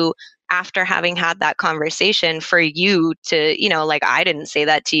to, after having had that conversation, for you to, like, I didn't say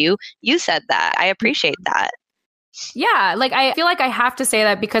that to you. You said that. I appreciate that. Yeah, like I feel like I have to say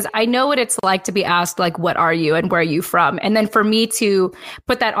that because I know what it's like to be asked, like, what are you and where are you from? And then for me to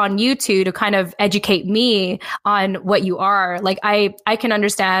put that on you two to kind of educate me on what you are, like I can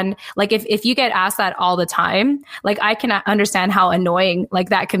understand, like if you get asked that all the time, like I cannot understand how annoying like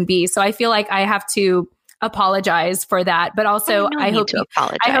that can be. So I feel like I have to apologize for that, but also I hope to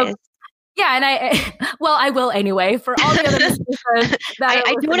apologize. Yeah, and I will anyway for all the other mistakes that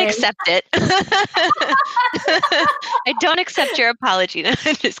I don't accept it. I don't accept your apology. No,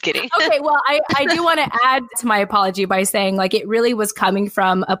 I'm just kidding. Okay, well, I do want to add to my apology by saying, like, it really was coming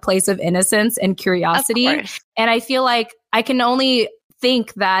from a place of innocence and curiosity. And I feel like I can only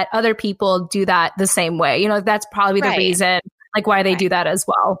think that other people do that the same way. That's probably the reason, like, why they do that as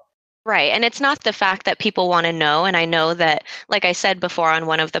well. Right. And it's not the fact that people want to know. And I know that, like I said before on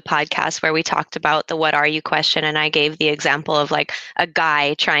one of the podcasts where we talked about the what are you question, and I gave the example of like a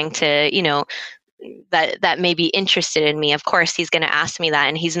guy trying to, that may be interested in me. Of course, he's going to ask me that,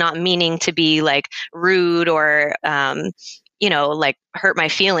 and he's not meaning to be like rude or, like hurt my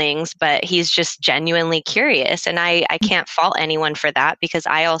feelings, but he's just genuinely curious. And I can't fault anyone for that, because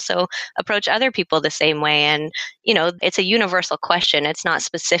I also approach other people the same way. And, it's a universal question. It's not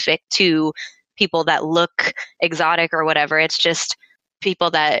specific to people that look exotic or whatever. It's just people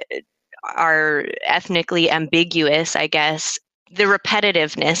that are ethnically ambiguous, I guess. The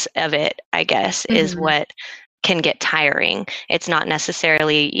repetitiveness of it, I guess, is what can get tiring. It's not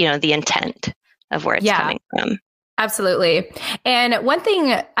necessarily, the intent of where it's coming from. Absolutely. And one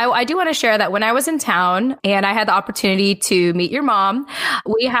thing I do want to share, that when I was in town and I had the opportunity to meet your mom,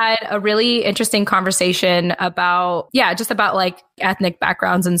 we had a really interesting conversation about, just about like ethnic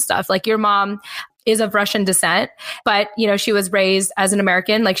backgrounds and stuff. Like your mom is of Russian descent, but she was raised as an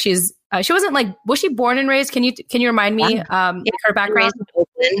American. Like she's she wasn't like, was she born and raised? Can you remind me Yeah, her background? Raised in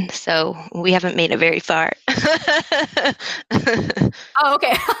Oakland, so we haven't made it very far. Oh,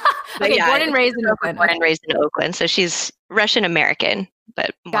 okay. Okay, yeah, born and raised in Oakland. Born and raised in Oakland, so she's Russian American,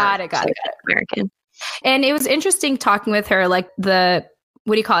 but more got it. American. And it was interesting talking with her, like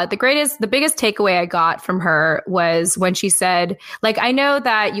what do you call it? The biggest takeaway I got from her was when she said, like, I know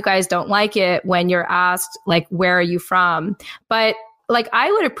that you guys don't like it when you're asked, like, where are you from? But like,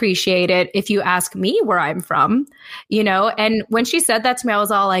 I would appreciate it if you ask me where I'm from, And when she said that to me, I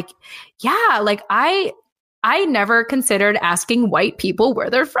was all like, yeah, like I never considered asking white people where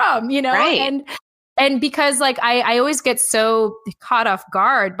they're from, Right. And because like, I always get so caught off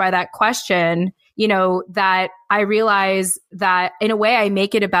guard by that question, that I realize that in a way I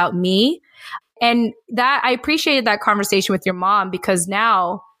make it about me. And that I appreciated that conversation with your mom, because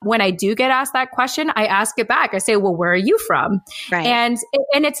now when I do get asked that question, I ask it back. I say, well, where are you from? Right. And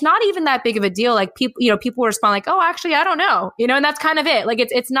it's not even that big of a deal. Like people respond like, oh, actually, I don't know, and that's kind of it. Like,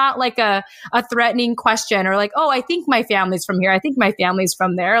 it's not like a threatening question or like, oh, I think my family's from here. I think my family's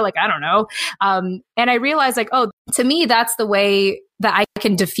from there. Like, I don't know. And I realized like, oh, to me, that's the way that I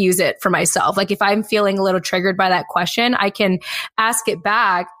can diffuse it for myself. Like if I'm feeling a little triggered by that question, I can ask it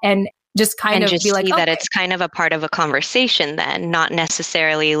back and just kind of be like, see okay. that it's kind of a part of a conversation then, not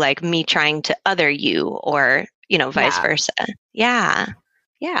necessarily like me trying to other you or, vice versa. Yeah.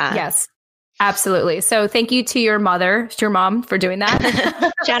 Yeah. Yes, absolutely. So thank you to your mom for doing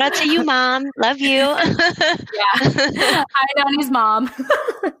that. Shout out to you, Mom. Love you. Yeah. Hi, Nani's mom.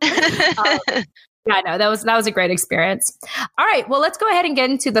 Yeah, no, that was a great experience. All right. Well, let's go ahead and get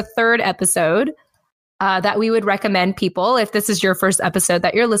into the third episode. That we would recommend people if this is your first episode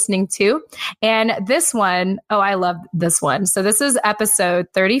that you're listening to. And this one, I love this one. So this is episode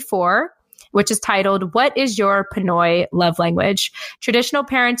 34, which is titled, What is Your Pinoy Love Language? Traditional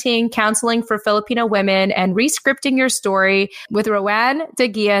Parenting, Counseling for Filipino Women, and Rescripting Your Story with Rowan de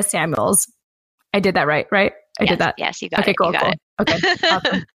Gia Samuels. I did that right? I did that. Yes, you got it. Cool. Okay,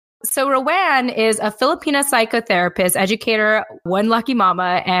 awesome. So Rowan is a Filipina psychotherapist, educator, one lucky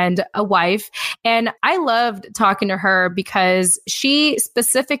mama, and a wife. And I loved talking to her because she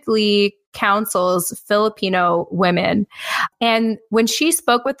specifically counsels Filipino women. And when she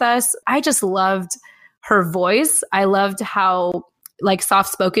spoke with us, I just loved her voice. I loved how like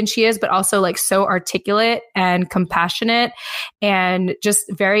soft spoken she is, but also like so articulate and compassionate and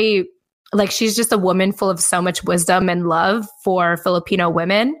just very like she's just a woman full of so much wisdom and love for Filipino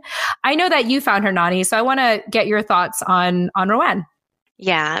women. I know that you found her, Nani, so I want to get your thoughts on Rowan.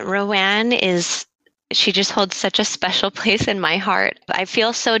 Yeah, Rowan she just holds such a special place in my heart. I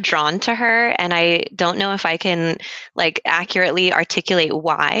feel so drawn to her, and I don't know if I can like accurately articulate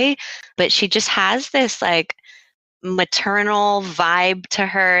why, but she just has this like maternal vibe to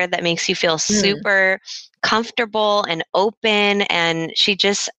her that makes you feel super comfortable and open. And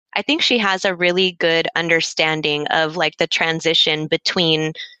I think she has a really good understanding of like the transition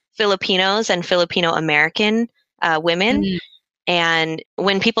between Filipinos and Filipino American women. And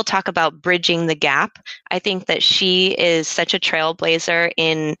when people talk about bridging the gap, I think that she is such a trailblazer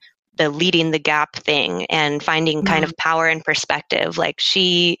in the leading the gap thing and finding kind of power and perspective. Like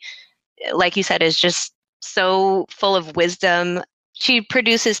she, like you said, is just so full of wisdom. She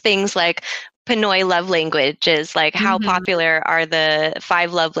produces things like Pinoy love languages, like how popular are the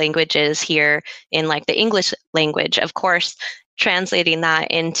 5 love languages here in like the English language. Of course, translating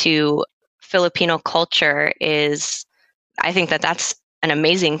that into Filipino culture I think that's an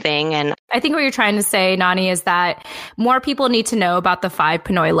amazing thing. And I think what you're trying to say, Nani, is that more people need to know about the 5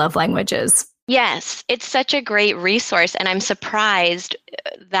 Pinoy love languages. Yes, it's such a great resource. And I'm surprised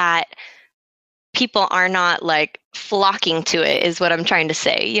that people are not like flocking to it is what I'm trying to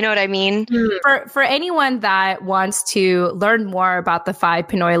say. You know what I mean? For anyone that wants to learn more about the 5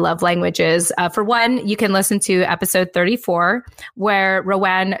 Pinoy love languages, for one, you can listen to episode 34 where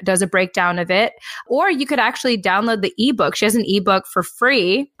Rowan does a breakdown of it, or you could actually download the ebook. She has an ebook for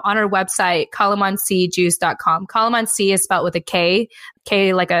free on her website, calamansijuice.com. Calamansi is spelled with a K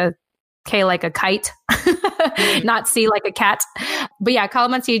like a kite, not C like a cat. But yeah,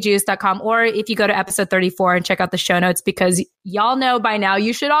 calamansijuice.com. Or if you go to episode 34 and check out the show notes, because y'all know by now,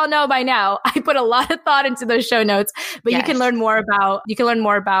 you should all know by now, I put a lot of thought into those show notes, but you can learn more about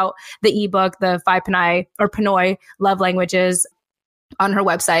the ebook, the 5 Pinoy love languages on her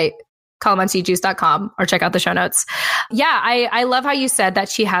website, calamansijuice.com, or check out the show notes. Yeah, I love how you said that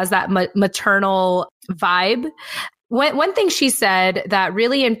she has that maternal vibe. One thing she said that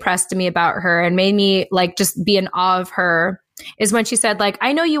really impressed me about her and made me like just be in awe of her is when she said, like,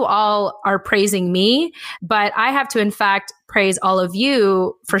 I know you all are praising me, but I have to, in fact, praise all of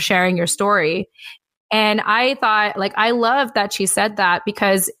you for sharing your story. And I thought, like, I love that she said that,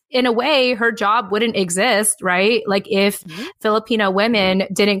 because in a way her job wouldn't exist, right? Like if Filipino women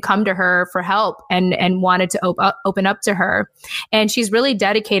didn't come to her for help and wanted to open up to her. And she's really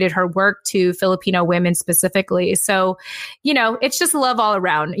dedicated her work to Filipino women specifically. So, it's just love all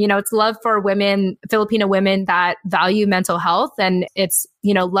around. It's love for women, Filipino women that value mental health. And it's,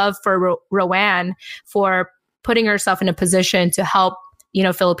 love for Rowan for putting herself in a position to help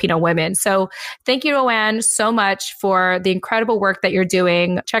Filipino women. So thank you, Rowan, so much for the incredible work that you're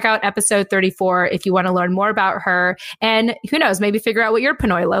doing. Check out episode 34 if you want to learn more about her. And who knows, maybe figure out what your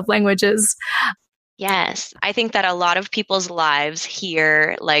Pinoy love language is. Yes, I think that a lot of people's lives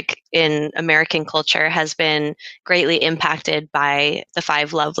here, like in American culture, has been greatly impacted by the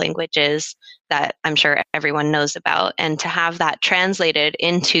 5 love languages that I'm sure everyone knows about. And to have that translated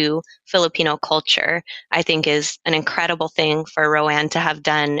into Filipino culture, I think is an incredible thing for Rowan to have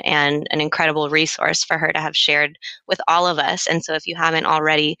done, and an incredible resource for her to have shared with all of us. And so if you haven't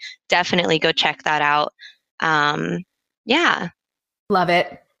already, definitely go check that out. Yeah. Love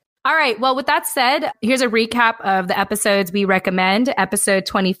it. All right. Well, with that said, here's a recap of the episodes we recommend. Episode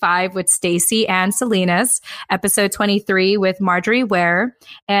 25 with Stacy and Salinas, episode 23 with Marjorie Ware,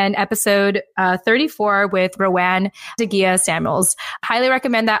 and episode 34 with Rowan DeGia Samuels. Highly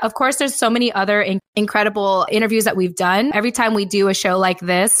recommend that. Of course, there's so many other incredible interviews that we've done. Every time we do a show like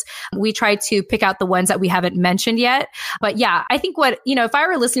this, we try to pick out the ones that we haven't mentioned yet. But yeah, I think if I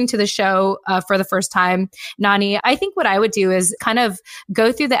were listening to the show for the first time, Nani, I think what I would do is kind of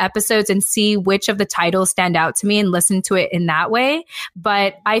go through the episodes and see which of the titles stand out to me and listen to it in that way.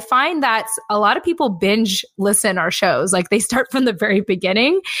 But I find that a lot of people binge listen our shows. Like they start from the very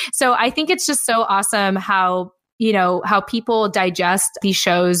beginning. So I think it's just so awesome how people digest these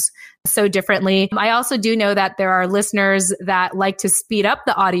shows so differently. I also do know that there are listeners that like to speed up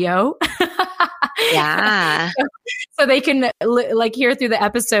the audio. Yeah. So they can hear through the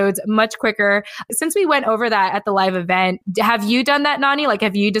episodes much quicker. Since we went over that at the live event, have you done that, Nani? Like,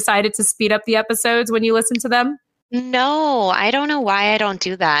 have you decided to speed up the episodes when you listen to them? No, I don't know why I don't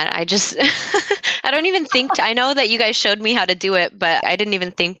do that. I just, I don't even think, I know that you guys showed me how to do it, but I didn't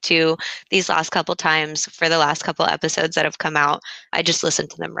even think to these last couple times for the last couple episodes that have come out. I just listen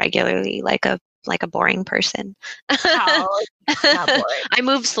to them regularly like a boring person. Oh, not boring. I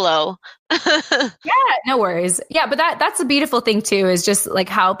move slow. Yeah, no worries. Yeah, but that's a beautiful thing too, is just like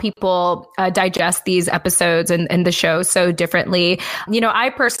how people digest these episodes and the show so differently. I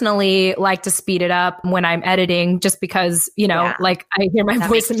personally like to speed it up when I'm editing, just because, like I hear my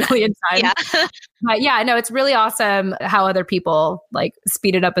voice a million times. Yeah. But yeah, no, it's really awesome how other people like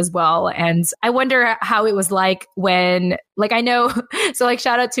speed it up as well. And I wonder how it was like when, like, I know, so like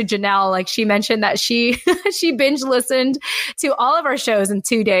shout out to Janelle, like she mentioned that she binge listened to all of our shows in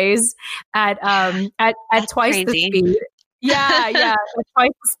 2 days at twice crazy. the speed. Yeah, at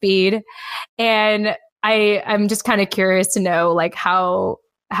twice the speed. And I'm just kind of curious to know like how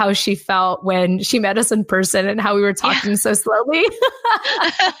she felt when she met us in person and how we were talking so slowly.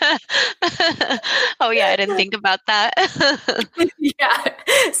 Oh yeah, I didn't think about that. Yeah.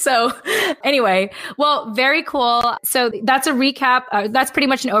 So anyway, well, very cool. So that's a recap. That's pretty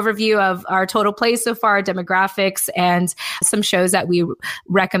much an overview of our total plays so far, demographics, and some shows that we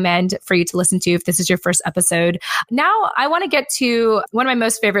recommend for you to listen to if this is your first episode. Now I want to get to one of my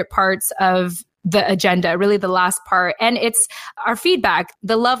most favorite parts of the agenda, really the last part. And it's our feedback,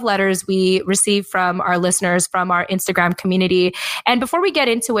 the love letters we receive from our listeners, from our Instagram community. And before we get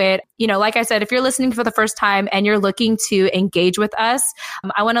into it, like I said, if you're listening for the first time and you're looking to engage with us,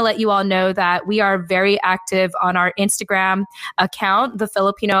 I want to let you all know that we are very active on our Instagram account, The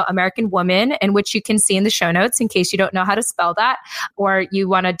Filipino American Woman, in which you can see in the show notes in case you don't know how to spell that, or you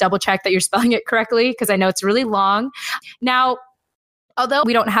want to double check that you're spelling it correctly, because I know it's really long. Now, although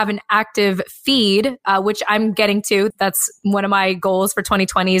we don't have an active feed, which I'm getting to, that's one of my goals for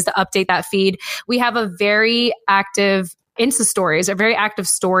 2020 is to update that feed. We have a very active Insta stories, or very active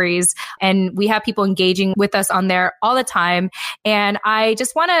stories, and we have people engaging with us on there all the time. And I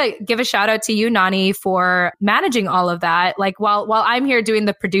just want to give a shout out to you, Nani, for managing all of that. Like while I'm here doing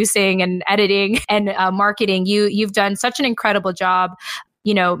the producing and editing and marketing, you've done such an incredible job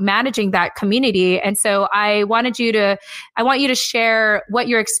managing that community. And so I want you to share what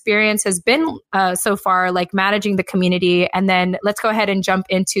your experience has been so far, like managing the community. And then let's go ahead and jump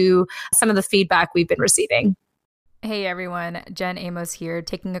into some of the feedback we've been receiving. Hey everyone, Jen Amos here,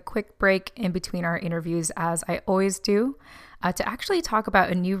 taking a quick break in between our interviews as I always do. to actually talk about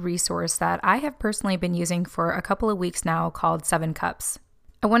a new resource that I have personally been using for a couple of weeks now called 7 Cups.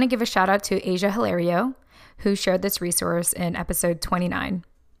 I want to give a shout out to Asia Hilario, who shared this resource in episode 29.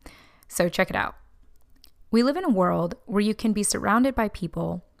 So check it out. We live in a world where you can be surrounded by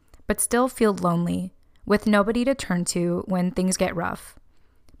people, but still feel lonely, with nobody to turn to when things get rough.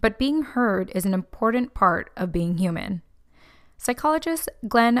 But being heard is an important part of being human. Psychologist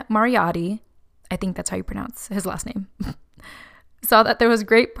Glenn Mariotti, I think that's how you pronounce his last name, saw that there was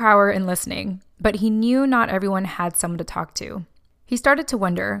great power in listening, but he knew not everyone had someone to talk to. He started to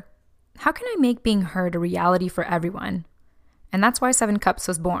wonder, how can I make being heard a reality for everyone? And that's why 7 Cups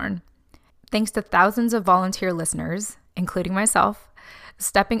was born. Thanks to thousands of volunteer listeners, including myself,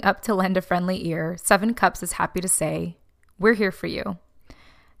 stepping up to lend a friendly ear, 7 Cups is happy to say, we're here for you.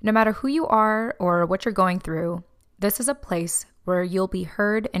 No matter who you are or what you're going through, this is a place where you'll be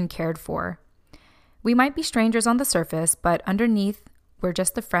heard and cared for. We might be strangers on the surface, but underneath, we're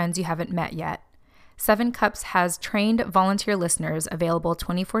just the friends you haven't met yet. 7 Cups has trained volunteer listeners available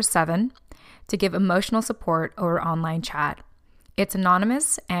 24/7 to give emotional support over online chat. It's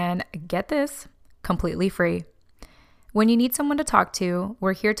anonymous and, get this, completely free. When you need someone to talk to,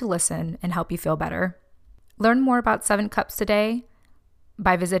 we're here to listen and help you feel better. Learn more about 7 Cups today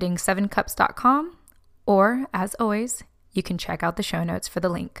by visiting 7cups.com, or, as always, you can check out the show notes for the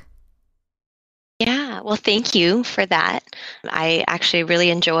link. Yeah, well, thank you for that. I actually really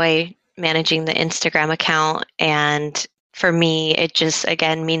enjoy managing the Instagram account, and for me, it just,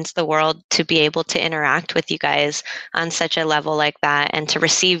 again, means the world to be able to interact with you guys on such a level like that, and to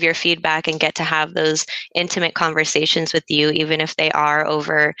receive your feedback and get to have those intimate conversations with you, even if they are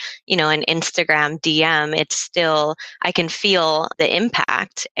over, an Instagram DM. It's still, I can feel the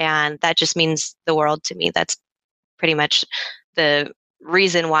impact, and that just means the world to me. That's pretty much the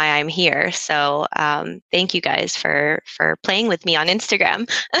reason why I'm here. So thank you guys for playing with me on Instagram.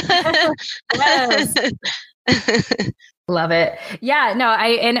 Yes. Love it. Yeah, no,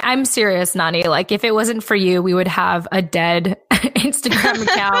 I'm serious, Nani. Like, if it wasn't for you, we would have a dead Instagram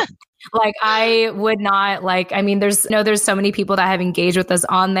account. Like, I would not there's so many people that have engaged with us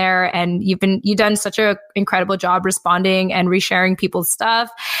on there, and you've done such an incredible job responding and resharing people's stuff.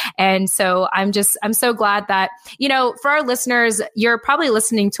 And so I'm so glad that, for our listeners, you're probably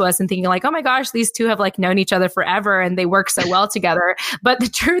listening to us and thinking like, oh my gosh, these two have like known each other forever and they work so well together. But the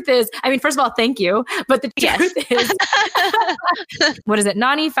truth is, first of all, thank you. But the truth is, what is it?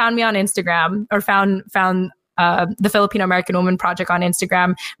 Nani found me on Instagram, or found the Filipino American Woman Project on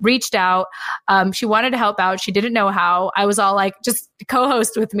Instagram, reached out. She wanted to help out. She didn't know how. I was all like, just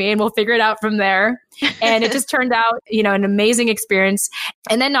co-host with me and we'll figure it out from there. And it just turned out, an amazing experience.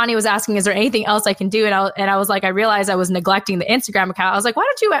 And then Nani was asking, is there anything else I can do? And I was like, I realized I was neglecting the Instagram account. I was like, why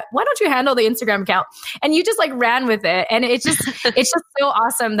don't you handle the Instagram account? And you just like ran with it. And it's just so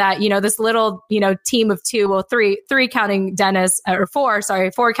awesome that, this little, team of 2, well, three counting Dennis, or 4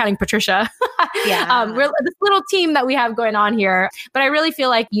 counting Patricia. Yeah. We're this little team that we have going on here. But I really feel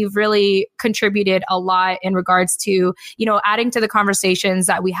like you've really contributed a lot in regards to, adding to the conversations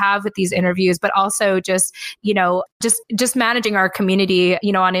that we have with these interviews, but also just managing our community,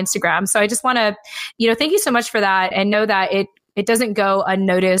 on Instagram. So I just want to, thank you so much for that, and know that it doesn't go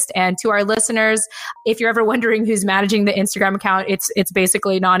unnoticed. And to our listeners, if you're ever wondering who's managing the Instagram account, it's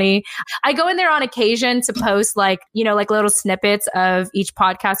basically Nani. I go in there on occasion to post like little snippets of each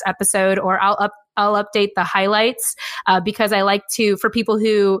podcast episode, or I'll update the highlights because I like to, for people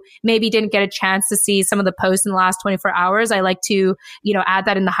who maybe didn't get a chance to see some of the posts in the last 24 hours, I like to, add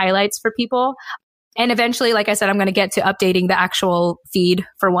that in the highlights for people. And eventually, like I said, I'm going to get to updating the actual feed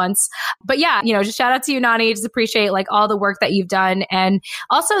for once. But yeah, just shout out to you, Nani. Just appreciate like all the work that you've done. And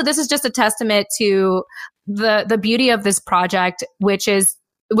also, this is just a testament to the beauty of this project, which is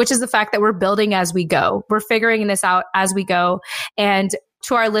the fact that we're building as we go. We're figuring this out as we go. And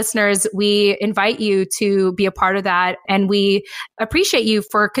to our listeners, we invite you to be a part of that. And we appreciate you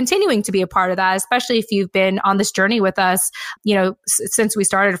for continuing to be a part of that, especially if you've been on this journey with us, since we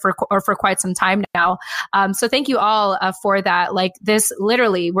started for quite some time now. So thank you all for that. Like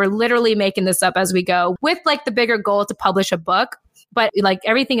we're literally making this up as we go, with like the bigger goal to publish a book. But like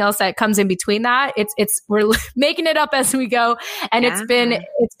everything else that comes in between that, we're making it up as we go. And it's been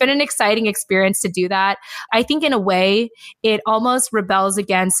an exciting experience to do that. I think in a way, it almost rebels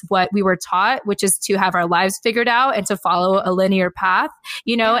against what we were taught, which is to have our lives figured out and to follow a linear path,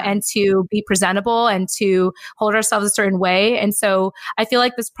 and to be presentable and to hold ourselves a certain way. And so I feel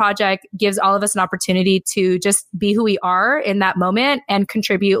like this project gives all of us an opportunity to just be who we are in that moment and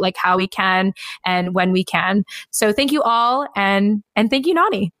contribute like how we can and when we can. So thank you all. And And thank you,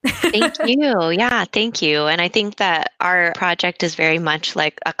 Nani. Thank you. Yeah, thank you. And I think that our project is very much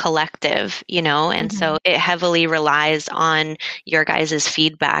like a collective, and so it heavily relies on your guys'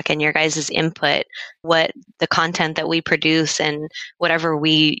 feedback and your guys' input, what the content that we produce and whatever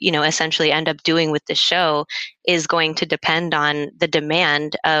we, essentially end up doing with the show is going to depend on the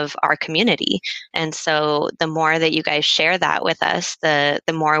demand of our community. And so the more that you guys share that with us, the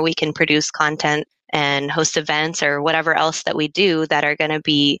more we can produce content and host events or whatever else that we do that are going to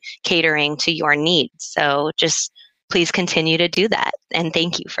be catering to your needs. So just please continue to do that. And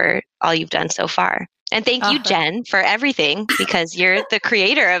thank you for all you've done so far. And thank you, Jen, for everything, because you're the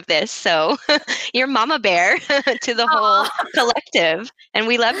creator of this. So you're mama bear to the whole collective, and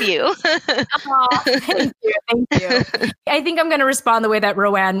we love you. Thank you. Thank you. I think I'm going to respond the way that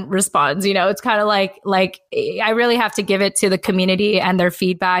Roanne responds. It's kind of like I really have to give it to the community and their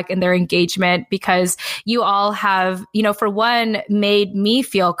feedback and their engagement, because you all have, for one, made me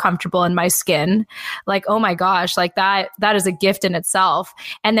feel comfortable in my skin. Like, oh my gosh, like that is a gift in itself.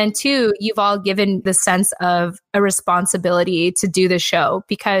 And then two, you've all given the sense of a responsibility to do the show,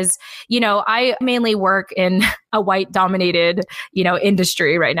 because, I mainly work in a white dominated,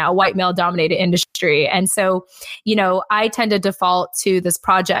 industry right now, white male dominated industry. And so, I tend to default to this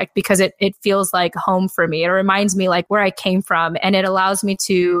project because it feels like home for me. It reminds me like where I came from, and it allows me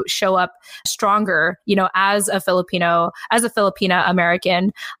to show up stronger, as a Filipina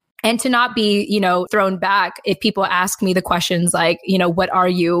American. And to not be, thrown back if people ask me the questions like, what are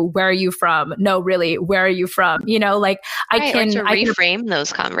you? Where are you from? No, really, where are you from? I can reframe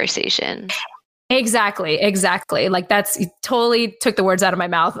those conversations. Exactly. Like you totally took the words out of my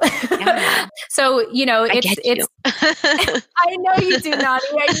mouth. Yeah. So, it's I know you do, Nani.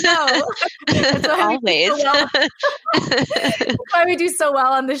 I know. That's Always. That's why we do so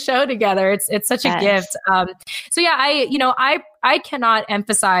well on the show together. It's such a gift. So yeah, I cannot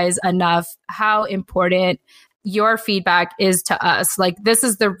emphasize enough how important your feedback is to us. Like, this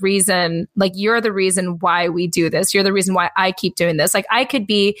is the reason, like, you're the reason why we do this. You're the reason why I keep doing this. Like, I could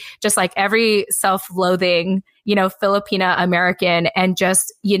be just like every self-loathing, Filipina American and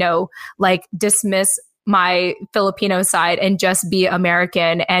just, like dismiss my Filipino side and just be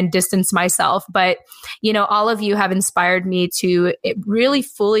American and distance myself. But, all of you have inspired me to really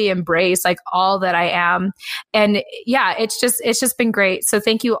fully embrace like all that I am. And yeah, it's just been great. So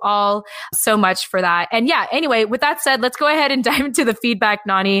thank you all so much for that. And yeah, anyway, with that said, let's go ahead and dive into the feedback,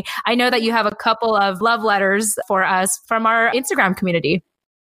 Nani. I know that you have a couple of love letters for us from our Instagram community.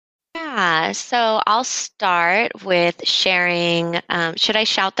 Yeah. So I'll start with sharing. Should I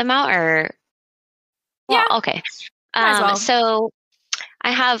shout them out or? Well, yeah. Okay. Well. So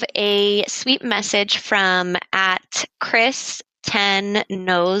I have a sweet message from at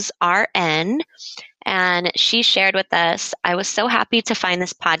Chris10KnowsRN, and she shared with us, I was so happy to find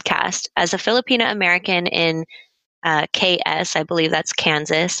this podcast. As a Filipina American in KS, I believe that's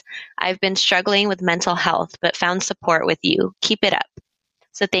Kansas, I've been struggling with mental health, but found support with you. Keep it up.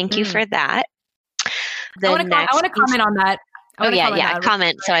 So thank you for that. I want to comment on that.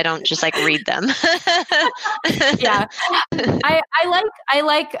 Comment so I don't just like read them. Yeah, I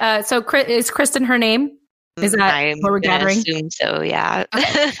like. So, is Kristen her name? Is that what we're gathering? I assume so, yeah.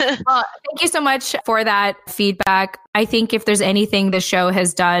 Okay. Well, thank you so much for that feedback. I think if there's anything the show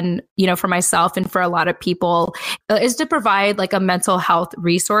has done, for myself and for a lot of people, is to provide like a mental health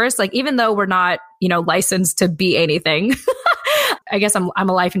resource. Like, even though we're not, licensed to be anything. I guess I'm a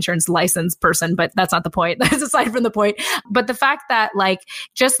life insurance licensed person, but that's not the point. That's aside from the point. But the fact that like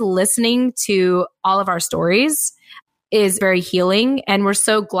just listening to all of our stories is very healing. And we're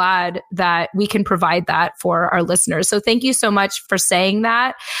so glad that we can provide that for our listeners. So thank you so much for saying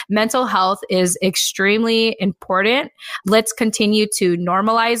that. Mental health is extremely important. Let's continue to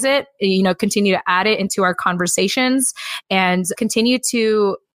normalize it, continue to add it into our conversations and continue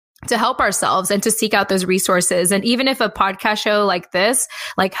to help ourselves and to seek out those resources. And even if a podcast show like this,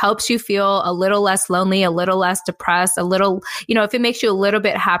 like helps you feel a little less lonely, a little less depressed, a little, if it makes you a little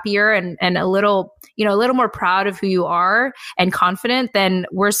bit happier and a little, a little more proud of who you are and confident, then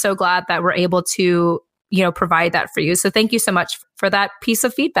we're so glad that we're able to, provide that for you. So thank you so much for that piece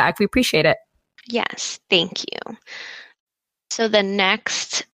of feedback. We appreciate it. Yes. Thank you. So the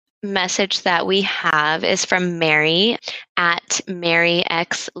next message that we have is from Mary at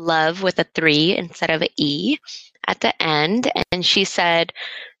MaryXLove with a 3 instead of an E at the end. And she said,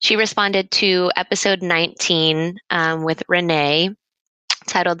 she responded to episode 19 with Renee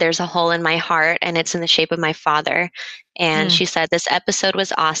titled There's a Hole in My Heart and It's in the Shape of My Father. And she said, this episode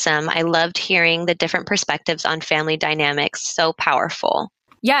was awesome. I loved hearing the different perspectives on family dynamics. So powerful.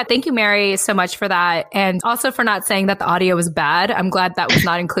 Yeah, thank you, Mary, so much for that. And also for not saying that the audio was bad. I'm glad that was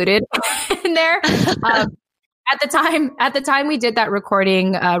not included in there. At the time we did that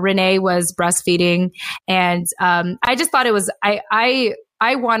recording, Renee was breastfeeding, and I just thought it was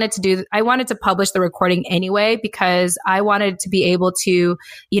I wanted to publish the recording anyway because I wanted to be able to,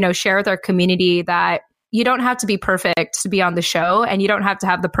 share with our community that you don't have to be perfect to be on the show, and you don't have to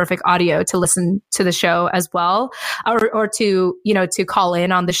have the perfect audio to listen to the show as well, or to call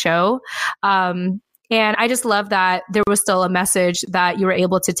in on the show. And I just love that there was still a message that you were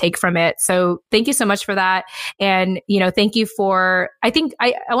able to take from it. So thank you so much for that. And, thank you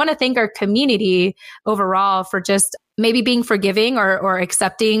I want to thank our community overall for just maybe being forgiving or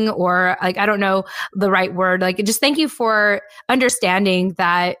accepting, or I don't know the right word. Just thank you for understanding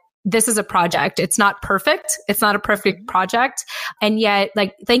that this is a project. It's not perfect. It's not a perfect project. And yet,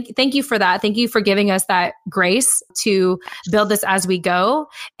 thank you for that. Thank you for giving us that grace to build this as we go.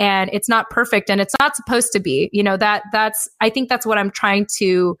 And it's not perfect, and it's not supposed to be, I think that's what I'm trying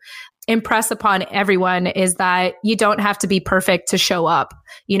to impress upon everyone, is that you don't have to be perfect to show up.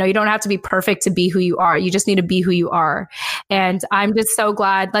 You don't have to be perfect to be who you are. You just need to be who you are. And I'm just so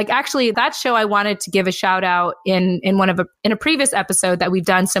glad, actually that show, I wanted to give a shout out in a previous episode that we've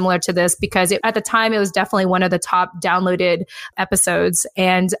done similar to this, because at the time it was definitely one of the top downloaded episodes.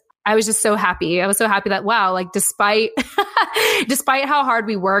 And I was just so happy. I was so happy that, wow, despite how hard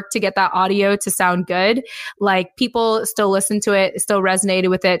we worked to get that audio to sound good, people still listened to it, still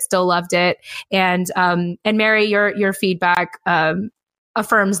resonated with it, still loved it. And Mary, your feedback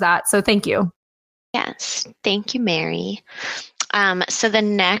affirms that. So thank you. Yes. Thank you, Mary. So the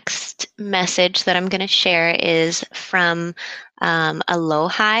next message that I'm going to share is from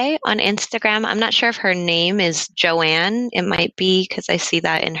Alohi on Instagram. I'm not sure if her name is Joanne. It might be, because I see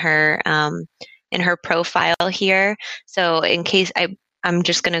that in her profile here. So in case I'm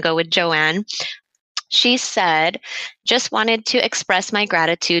just going to go with Joanne. She said, just wanted to express my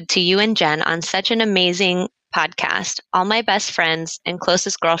gratitude to you and Jen on such an amazing podcast. All my best friends and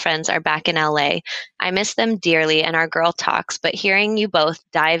closest girlfriends are back in LA. I miss them dearly and our girl talks, but hearing you both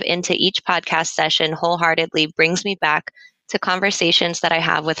dive into each podcast session wholeheartedly brings me back to conversations that I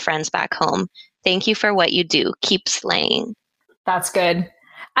have with friends back home. Thank you for what you do. Keep slaying. That's good.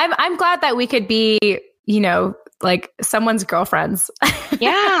 I'm glad that we could be, someone's girlfriends.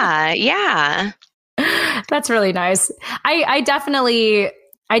 Yeah. That's really nice. I definitely,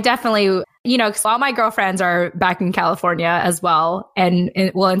 all my girlfriends are back in California as well, and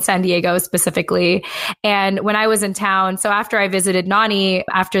in San Diego specifically. And when I was in town, so after I visited Nani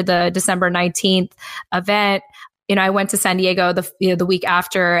after the December 19th event, I went to San Diego the week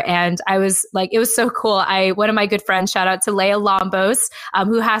after, and I was it was so cool. One of my good friends, shout out to Leah Lombos,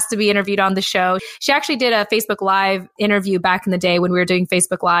 who has to be interviewed on the show. She actually did a Facebook Live interview back in the day when we were doing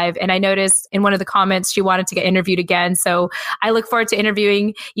Facebook Live. And I noticed in one of the comments, she wanted to get interviewed again. So I look forward to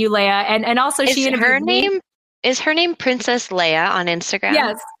interviewing you, Leah. And also she interviewed me. Is her name Princess Leia on Instagram?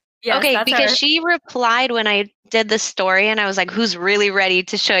 Yes. Okay, because she replied when I did the story, and I was like, who's really ready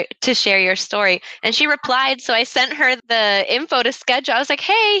to share your story? And she replied, so I sent her the info to schedule. I was like,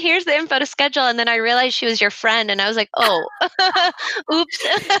 hey, here's the info to schedule. And then I realized she was your friend, and I was like, oh, oops.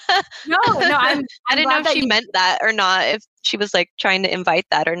 No, I didn't know if she meant that or not, if she was trying to invite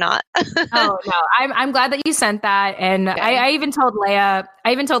that or not. Oh no, I'm glad that you sent that. And okay. I even told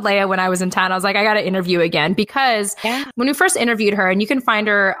Leah when I was in town, I was like, I got to interview again, because when we first interviewed her, and you can find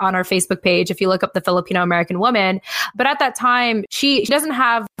her on our Facebook page if you look up the Filipino American Woman, but at that time she doesn't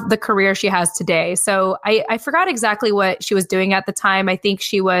have the career she has today. So I forgot exactly what she was doing at the time. I think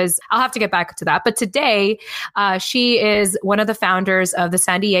I'll have to get back to that. But today she is one of the founders of the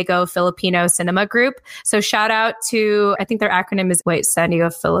San Diego Filipino Cinema Group. So shout out to, I think their acronym is San Diego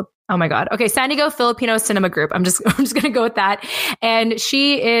Filipino Cinema Group. I'm just going to go with that. And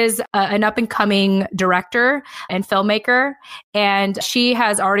she is an up and coming director and filmmaker. And she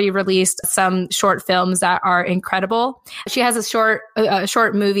has already released some short films that are incredible. She has a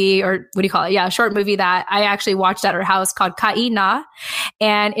short movie, or what do you call it? Yeah, a short movie that I actually watched at her house called Kaina.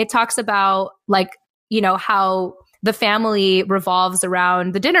 And it talks about how the family revolves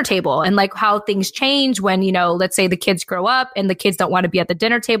around the dinner table, and how things change when, let's say the kids grow up and the kids don't want to be at the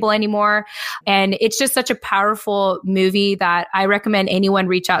dinner table anymore. And it's just such a powerful movie that I recommend anyone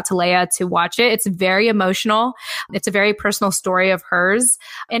reach out to Leia to watch it. It's very emotional. It's a very personal story of hers.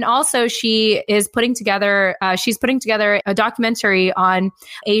 And also she's putting together a documentary on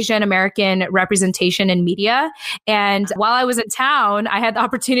Asian American representation in media. And while I was in town, I had the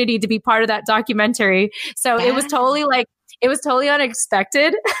opportunity to be part of that documentary. So it was totally it was totally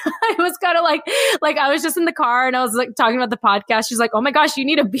unexpected. It was kind of like I was just in the car and I was like talking about the podcast. She's like, oh my gosh, you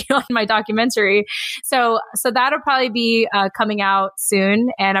need to be on my documentary. So that'll probably be coming out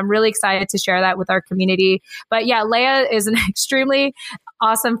soon. And I'm really excited to share that with our community. But yeah, Leah is an extremely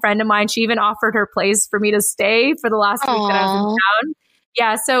awesome friend of mine. She even offered her place for me to stay for the last week that I was in town.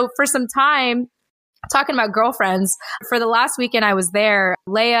 Yeah. So for some time, talking about girlfriends, for the last weekend I was there,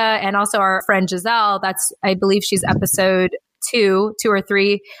 Leah and also our friend Giselle, I believe she's episode two or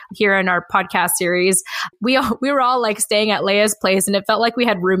three here in our podcast series. We were all like staying at Leah's place and it felt like we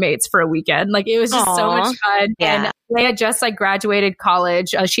had roommates for a weekend. Like it was just so much fun. Yeah. And Leah just like graduated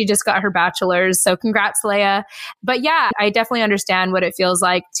college. She just got her bachelor's. So congrats, Leah. But yeah, I definitely understand what it feels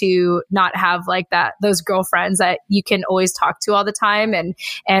like to not have like those girlfriends that you can always talk to all the time.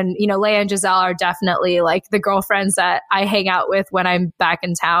 And, you know, Leah and Giselle are definitely like the girlfriends that I hang out with when I'm back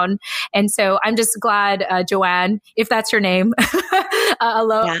in town. And so I'm just glad, Joanne, if that's your name,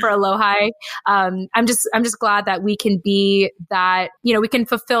 for Aloha. I'm just glad that we can be that, you know, we can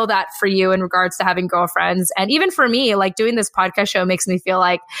fulfill that for you in regards to having girlfriends. And even for me, like doing this podcast show makes me feel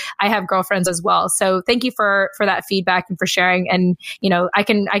like I have girlfriends as well. So thank you for that feedback and for sharing. And, you know, I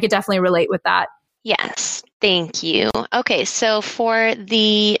could definitely relate with that. Yes, thank you. Okay, so for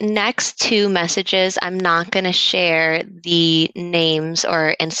the next two messages, I'm not going to share the names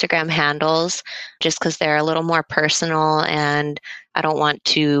or Instagram handles just because they're a little more personal and I don't want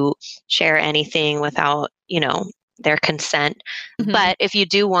to share anything without, you know, their consent. Mm-hmm. But if you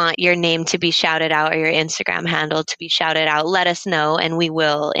do want your name to be shouted out or your Instagram handle to be shouted out, let us know and we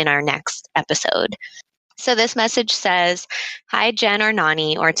will in our next episode. So this message says, hi, Jen or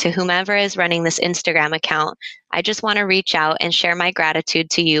Nani, or to whomever is running this Instagram account. I just want to reach out and share my gratitude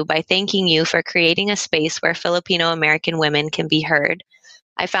to you by thanking you for creating a space where Filipino American women can be heard.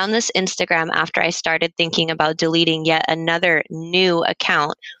 I found this Instagram after I started thinking about deleting yet another new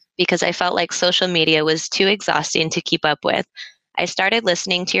account because I felt like social media was too exhausting to keep up with. I started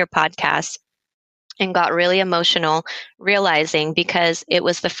listening to your podcast and got really emotional, realizing because it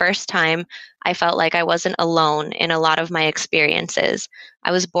was the first time I felt like I wasn't alone in a lot of my experiences.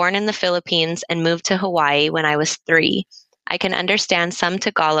 I was born in the Philippines and moved to Hawaii when I was 3. I can understand some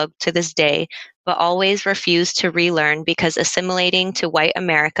Tagalog to this day, but always refused to relearn because assimilating to white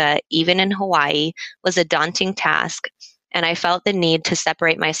America, even in Hawaii, was a daunting task, and I felt the need to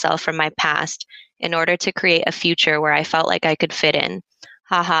separate myself from my past in order to create a future where I felt like I could fit in.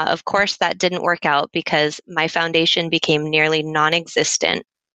 Haha, of course that didn't work out because my foundation became nearly non-existent.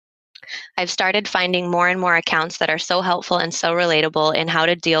 I've started finding more and more accounts that are so helpful and so relatable in how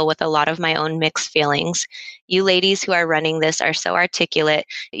to deal with a lot of my own mixed feelings. You ladies who are running this are so articulate.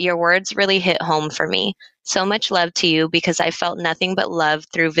 Your words really hit home for me. So much love to you because I felt nothing but love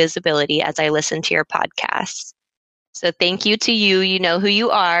through visibility as I listened to your podcasts. So thank you to you. You know who you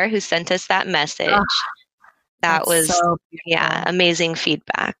are, who sent us that message. That was, so amazing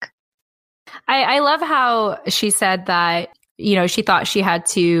feedback. I love how she said that, you know, she thought she had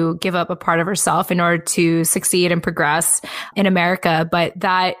to give up a part of herself in order to succeed and progress in America, but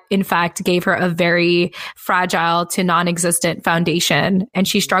that in fact gave her a very fragile to non-existent foundation. And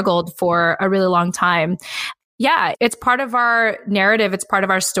she struggled for a really long time. Yeah, it's part of our narrative. It's part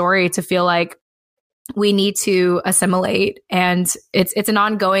of our story to feel like we need to assimilate, and it's an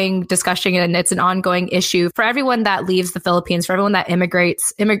ongoing discussion and it's an ongoing issue for everyone that leaves the Philippines, for everyone that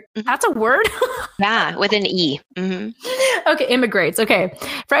immigrates. That's a word? Yeah, with an E. Mm-hmm. Okay, immigrates. Okay.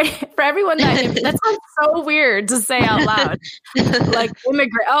 For everyone that sounds so weird to say out loud. Like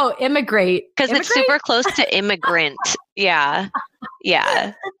immigrate. Oh, immigrate. Because it's super close to immigrant. Yeah.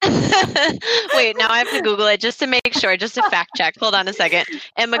 Yeah. Wait, now I have to Google it just to make sure, just to fact check. Hold on a second.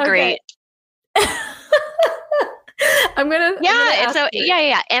 Immigrate. Okay.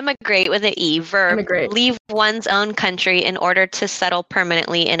 Emigrate with an E. Verb. Emigrate. Leave one's own country in order to settle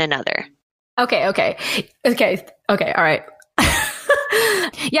permanently in another. Okay. All right.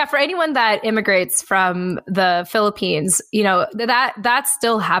 Yeah, for anyone that immigrates from the Philippines, you know, that's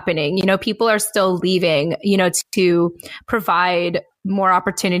still happening. You know, people are still leaving, you know, to provide more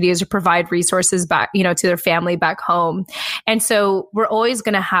opportunities or provide resources back, you know, to their family back home. And so we're always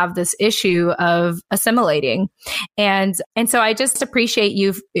going to have this issue of assimilating. And so I just appreciate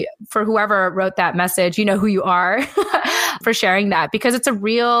you for whoever wrote that message, you know who you are, for sharing that, because it's a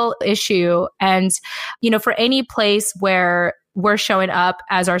real issue. And, you know, for any place where we're showing up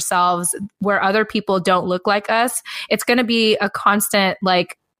as ourselves, where other people don't look like us, it's going to be a constant,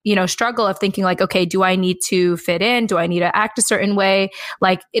 like, you know, struggle of thinking like, okay, do I need to fit in? Do I need to act a certain way?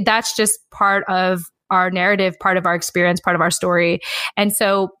 Like, that's just part of our narrative, part of our experience, part of our story. And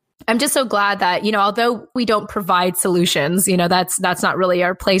so I'm just so glad that, although we don't provide solutions, that's not really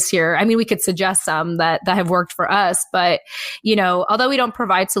our place here. I mean, we could suggest some that have worked for us, but, although we don't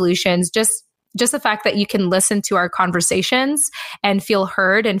provide solutions, just the fact that you can listen to our conversations and feel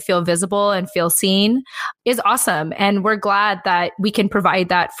heard and feel visible and feel seen is awesome. And we're glad that we can provide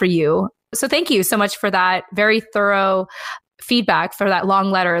that for you. So thank you so much for that very thorough feedback, for that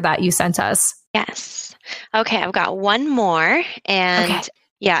long letter that you sent us. Yes. Okay, I've got one more. And okay.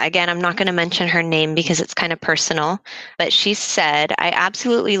 Yeah, again, I'm not going to mention her name because it's kind of personal, but she said, I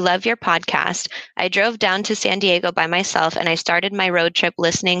absolutely love your podcast. I drove down to San Diego by myself and I started my road trip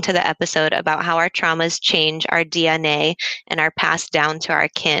listening to the episode about how our traumas change our DNA and are passed down to our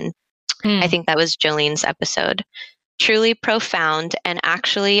kin. I think that was Jolene's episode. Truly profound, and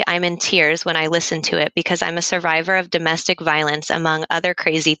actually I'm in tears when I listen to it because I'm a survivor of domestic violence among other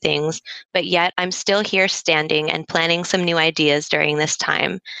crazy things, but yet I'm still here standing and planning some new ideas during this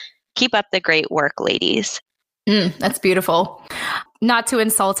time. Keep up the great work, ladies. That's beautiful. Not to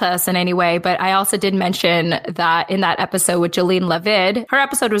insult us in any way, but I also did mention that in that episode with Jolene Lavid, her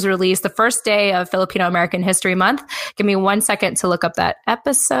episode was released the first day of Filipino American History Month. Give me 1 second to look up that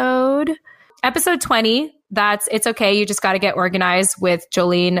episode. Episode 20. It's okay. You just got to get organized with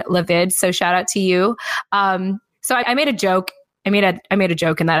Jolene Lavid. So shout out to you. So I made a joke. I made a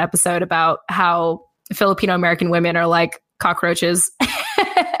joke in that episode about how Filipino American women are like cockroaches.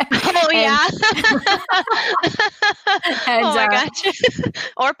 Oh, yeah. Oh my gosh.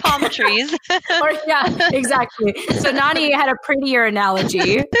 Or palm trees. Yeah, exactly. So Nani had a prettier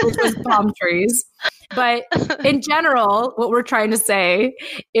analogy, which was palm trees. But in general, what we're trying to say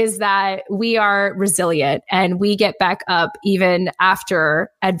is that we are resilient and we get back up even after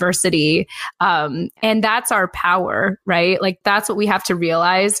adversity. And that's our power, right? Like that's what we have to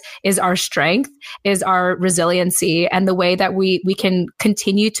realize is our strength, is our resiliency, and the way that we can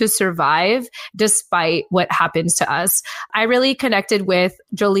continue to survive despite what happens to us. I really connected with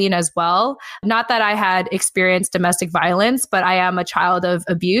Jolene as well. Not that I had experienced domestic violence, but I am a child of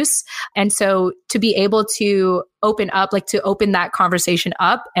abuse. And so to be able to open up, like to open that conversation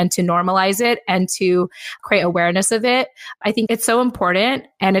up and to normalize it and to create awareness of it, I think it's so important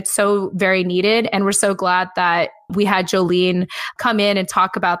and it's so very needed. And we're so glad that we had Jolene come in and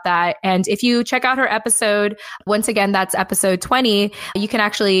talk about that. And if you check out her episode, once again, that's episode 20, you can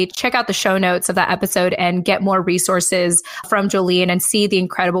actually check out the show notes of that episode and get more resources from Jolene and see the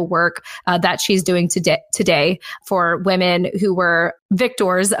incredible work that she's doing today for women who were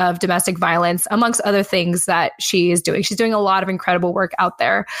victors of domestic violence, amongst other things that she is doing. She's doing a lot of incredible work out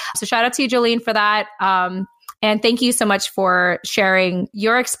there. So shout out to you, Jolene, for that. And thank you so much for sharing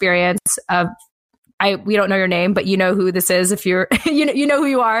your experience of we don't know your name, but you know who this is. If you're, you know who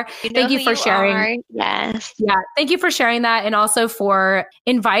you are. Thank you for sharing. Yes. Yeah. Thank you for sharing that. And also for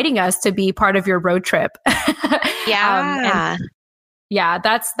inviting us to be part of your road trip. Yeah. Yeah.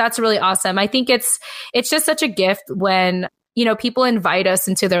 That's really awesome. I think it's just such a gift when, people invite us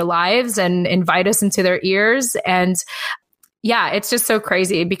into their lives and invite us into their ears. And yeah, it's just so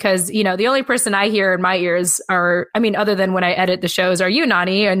crazy because, the only person I hear in my ears are, other than when I edit the shows, are you,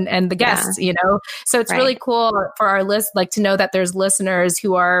 Nani, and the guests, So it's really cool for our list, like to know that there's listeners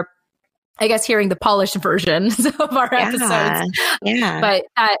who are, I guess, hearing the polished versions of our episodes. Yeah.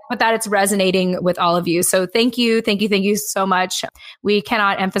 But that it's resonating with all of you. So thank you so much. We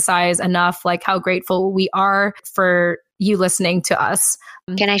cannot emphasize enough, like how grateful we are for you listening to us.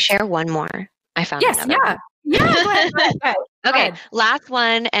 Can I share one more? I found another. Yeah. Yeah, go ahead. Okay, last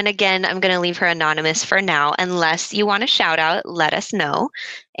one. And again, I'm going to leave her anonymous for now. Unless you want a shout out, let us know.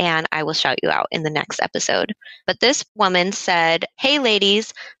 And I will shout you out in the next episode. But this woman said, hey,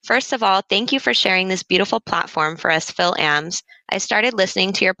 ladies, first of all, thank you for sharing this beautiful platform for us Phil-Ams. I started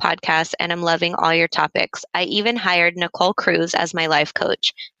listening to your podcast and I'm loving all your topics. I even hired Nicole Cruz as my life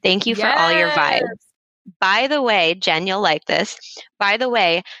coach. Thank you for all your vibes. By the way, Jen, you'll like this. By the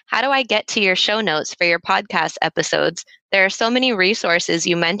way, how do I get to your show notes for your podcast episodes? There are so many resources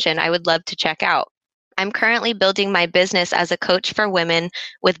you mentioned I would love to check out. I'm currently building my business as a coach for women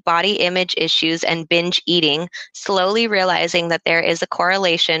with body image issues and binge eating, slowly realizing that there is a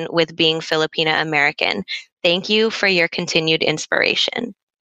correlation with being Filipino American. Thank you for your continued inspiration.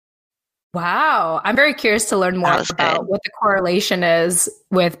 Wow. I'm very curious to learn more about what the correlation is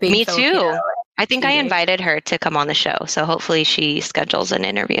with being Me Filipino. too. I think I invited her to come on the show, so hopefully she schedules an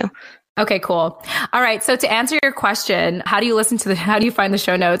interview. Okay, cool. All right. So to answer your question, how do you find the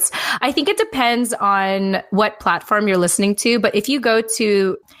show notes? I think it depends on what platform you're listening to. But if you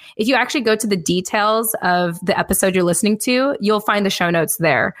actually go to the details of the episode you're listening to, you'll find the show notes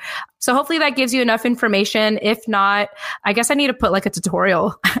there. So hopefully that gives you enough information. If not, I guess I need to put like a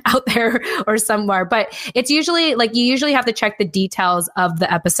tutorial out there or somewhere, but it's usually like, you usually have to check the details of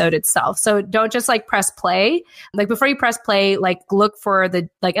the episode itself. So don't just like press play. Like before you press play, like look for the,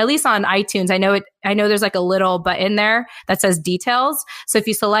 like at least on iTunes, I know there's like a little button there that says details. So if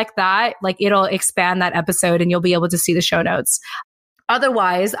you select that, like it'll expand that episode and you'll be able to see the show notes.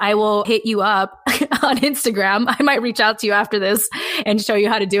 Otherwise, I will hit you up on Instagram. I might reach out to you after this and show you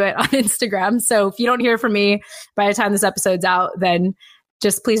how to do it on Instagram. So if you don't hear from me by the time this episode's out, then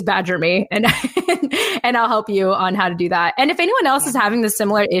just please badger me and and I'll help you on how to do that. And if anyone else is having this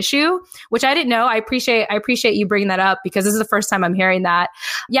similar issue, which I didn't know, I appreciate you bringing that up because this is the first time I'm hearing that.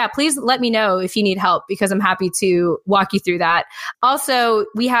 Yeah, please let me know if you need help because I'm happy to walk you through that. Also,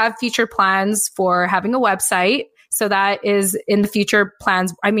 we have future plans for having a website. So that is in the future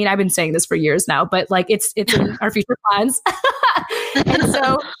plans. I mean, I've been saying this for years now, but like it's in our future plans. And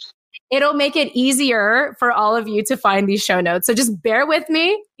so it'll make it easier for all of you to find these show notes. So just bear with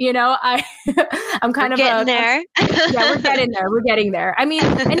me. You know, I'm kind we're getting there. Yeah, we're getting there. I mean,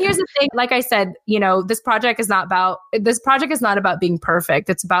 and here's the thing, like I said, you know, this project is not about being perfect.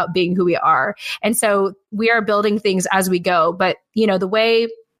 It's about being who we are. And so we are building things as we go. But, you know, the way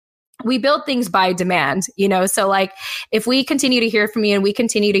we build things by demand, you know, so like if we continue to hear from you and we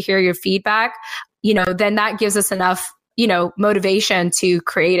continue to hear your feedback, you know, then that gives us enough, you know, motivation to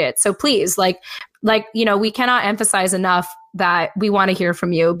create it. So please, like, you know, we cannot emphasize enough that we want to hear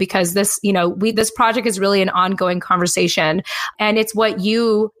from you because this, you know, this project is really an ongoing conversation and it's what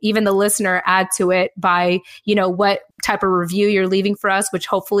you, even the listener, add to it by, you know, what type of review you're leaving for us, which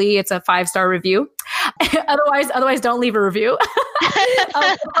hopefully it's a 5-star review. Otherwise don't leave a review.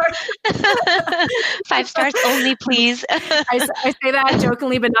 5 stars only, please. I say that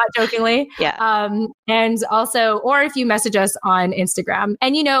jokingly, but not jokingly. Yeah. And also, or if you message us on Instagram.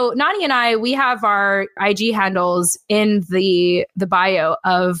 And, you know, Nani and I, we have our IG handles in the bio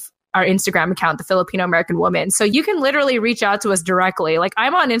of our Instagram account, The Filipino American Woman. So you can literally reach out to us directly. Like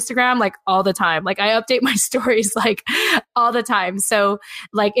I'm on Instagram like all the time. Like I update my stories like all the time. So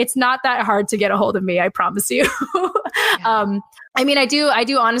like it's not that hard to get a hold of me, I promise you. Yeah. I mean, I do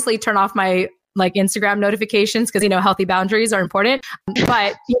honestly turn off my like Instagram notifications because, you know, healthy boundaries are important.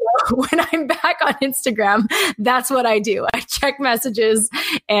 But, you know, when I'm back on Instagram, that's what I do. I check messages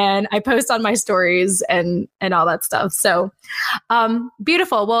and I post on my stories and all that stuff. So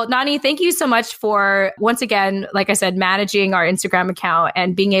beautiful. Well, Nani, thank you so much for, once again, like I said, managing our Instagram account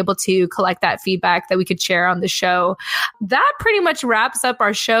and being able to collect that feedback that we could share on the show. That pretty much wraps up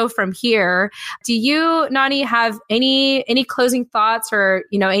our show from here. Do you, Nani, have any closing thoughts or,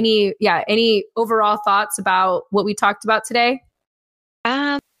 you know, any overall thoughts about what we talked about today?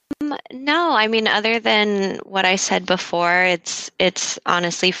 No, I mean, other than what I said before, it's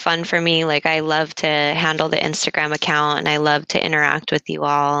honestly fun for me. Like I love to handle the Instagram account and I love to interact with you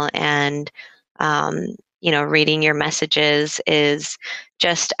all. And, you know, reading your messages is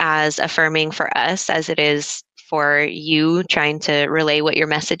just as affirming for us as it is for you trying to relay what your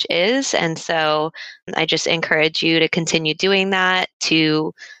message is. And so I just encourage you to continue doing that,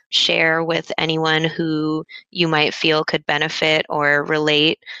 to share with anyone who you might feel could benefit or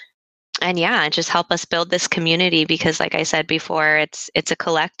relate. And yeah, just help us build this community because like I said before, it's a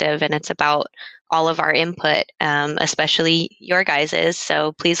collective and it's about all of our input, especially your guys's.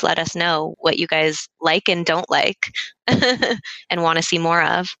 So please let us know what you guys like and don't like and want to see more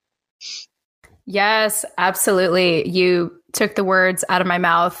of. Yes, absolutely. You took the words out of my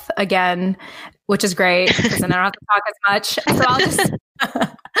mouth again, which is great because then I don't have to talk as much. So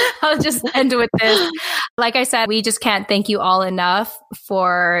I'll just end with this. Like I said, we just can't thank you all enough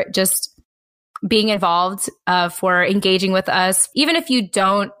for just being involved, for engaging with us. Even if you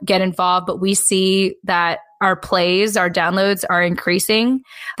don't get involved, but we see that our plays, our downloads are increasing,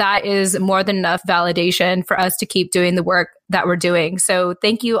 that is more than enough validation for us to keep doing the work that we're doing. So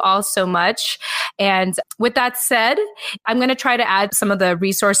thank you all so much. And with that said, I'm going to try to add some of the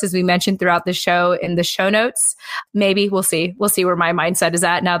resources we mentioned throughout the show in the show notes. Maybe we'll see. We'll see where my mindset is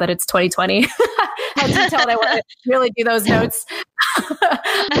at now that it's 2020. How detailed I want to really do those notes.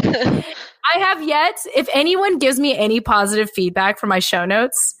 I have yet, if anyone gives me any positive feedback for my show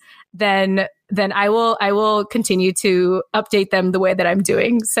notes, then I will continue to update them the way that I'm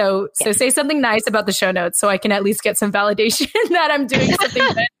doing. So say something nice about the show notes so I can at least get some validation that I'm doing something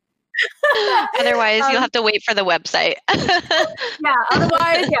good. Otherwise, you'll have to wait for the website.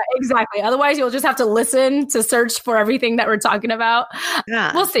 Exactly. Otherwise, you'll just have to listen to search for everything that we're talking about.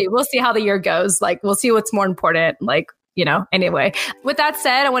 Yeah. We'll see. We'll see how the year goes. Like, we'll see what's more important. Like, anyway, with that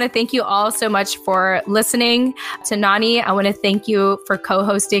said, I want to thank you all so much for listening. To Nani, I want to thank you for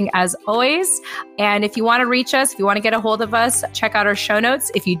co-hosting as always. And if you want to reach us, if you want to get a hold of us, check out our show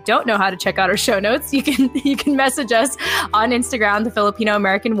notes. If you don't know how to check out our show notes, you can message us on Instagram, The Filipino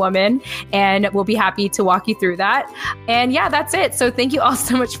American Woman, and we'll be happy to walk you through that. And yeah, that's it. So thank you all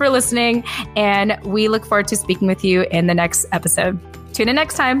so much for listening. And we look forward to speaking with you in the next episode. Tune in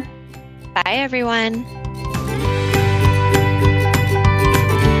next time. Bye, everyone.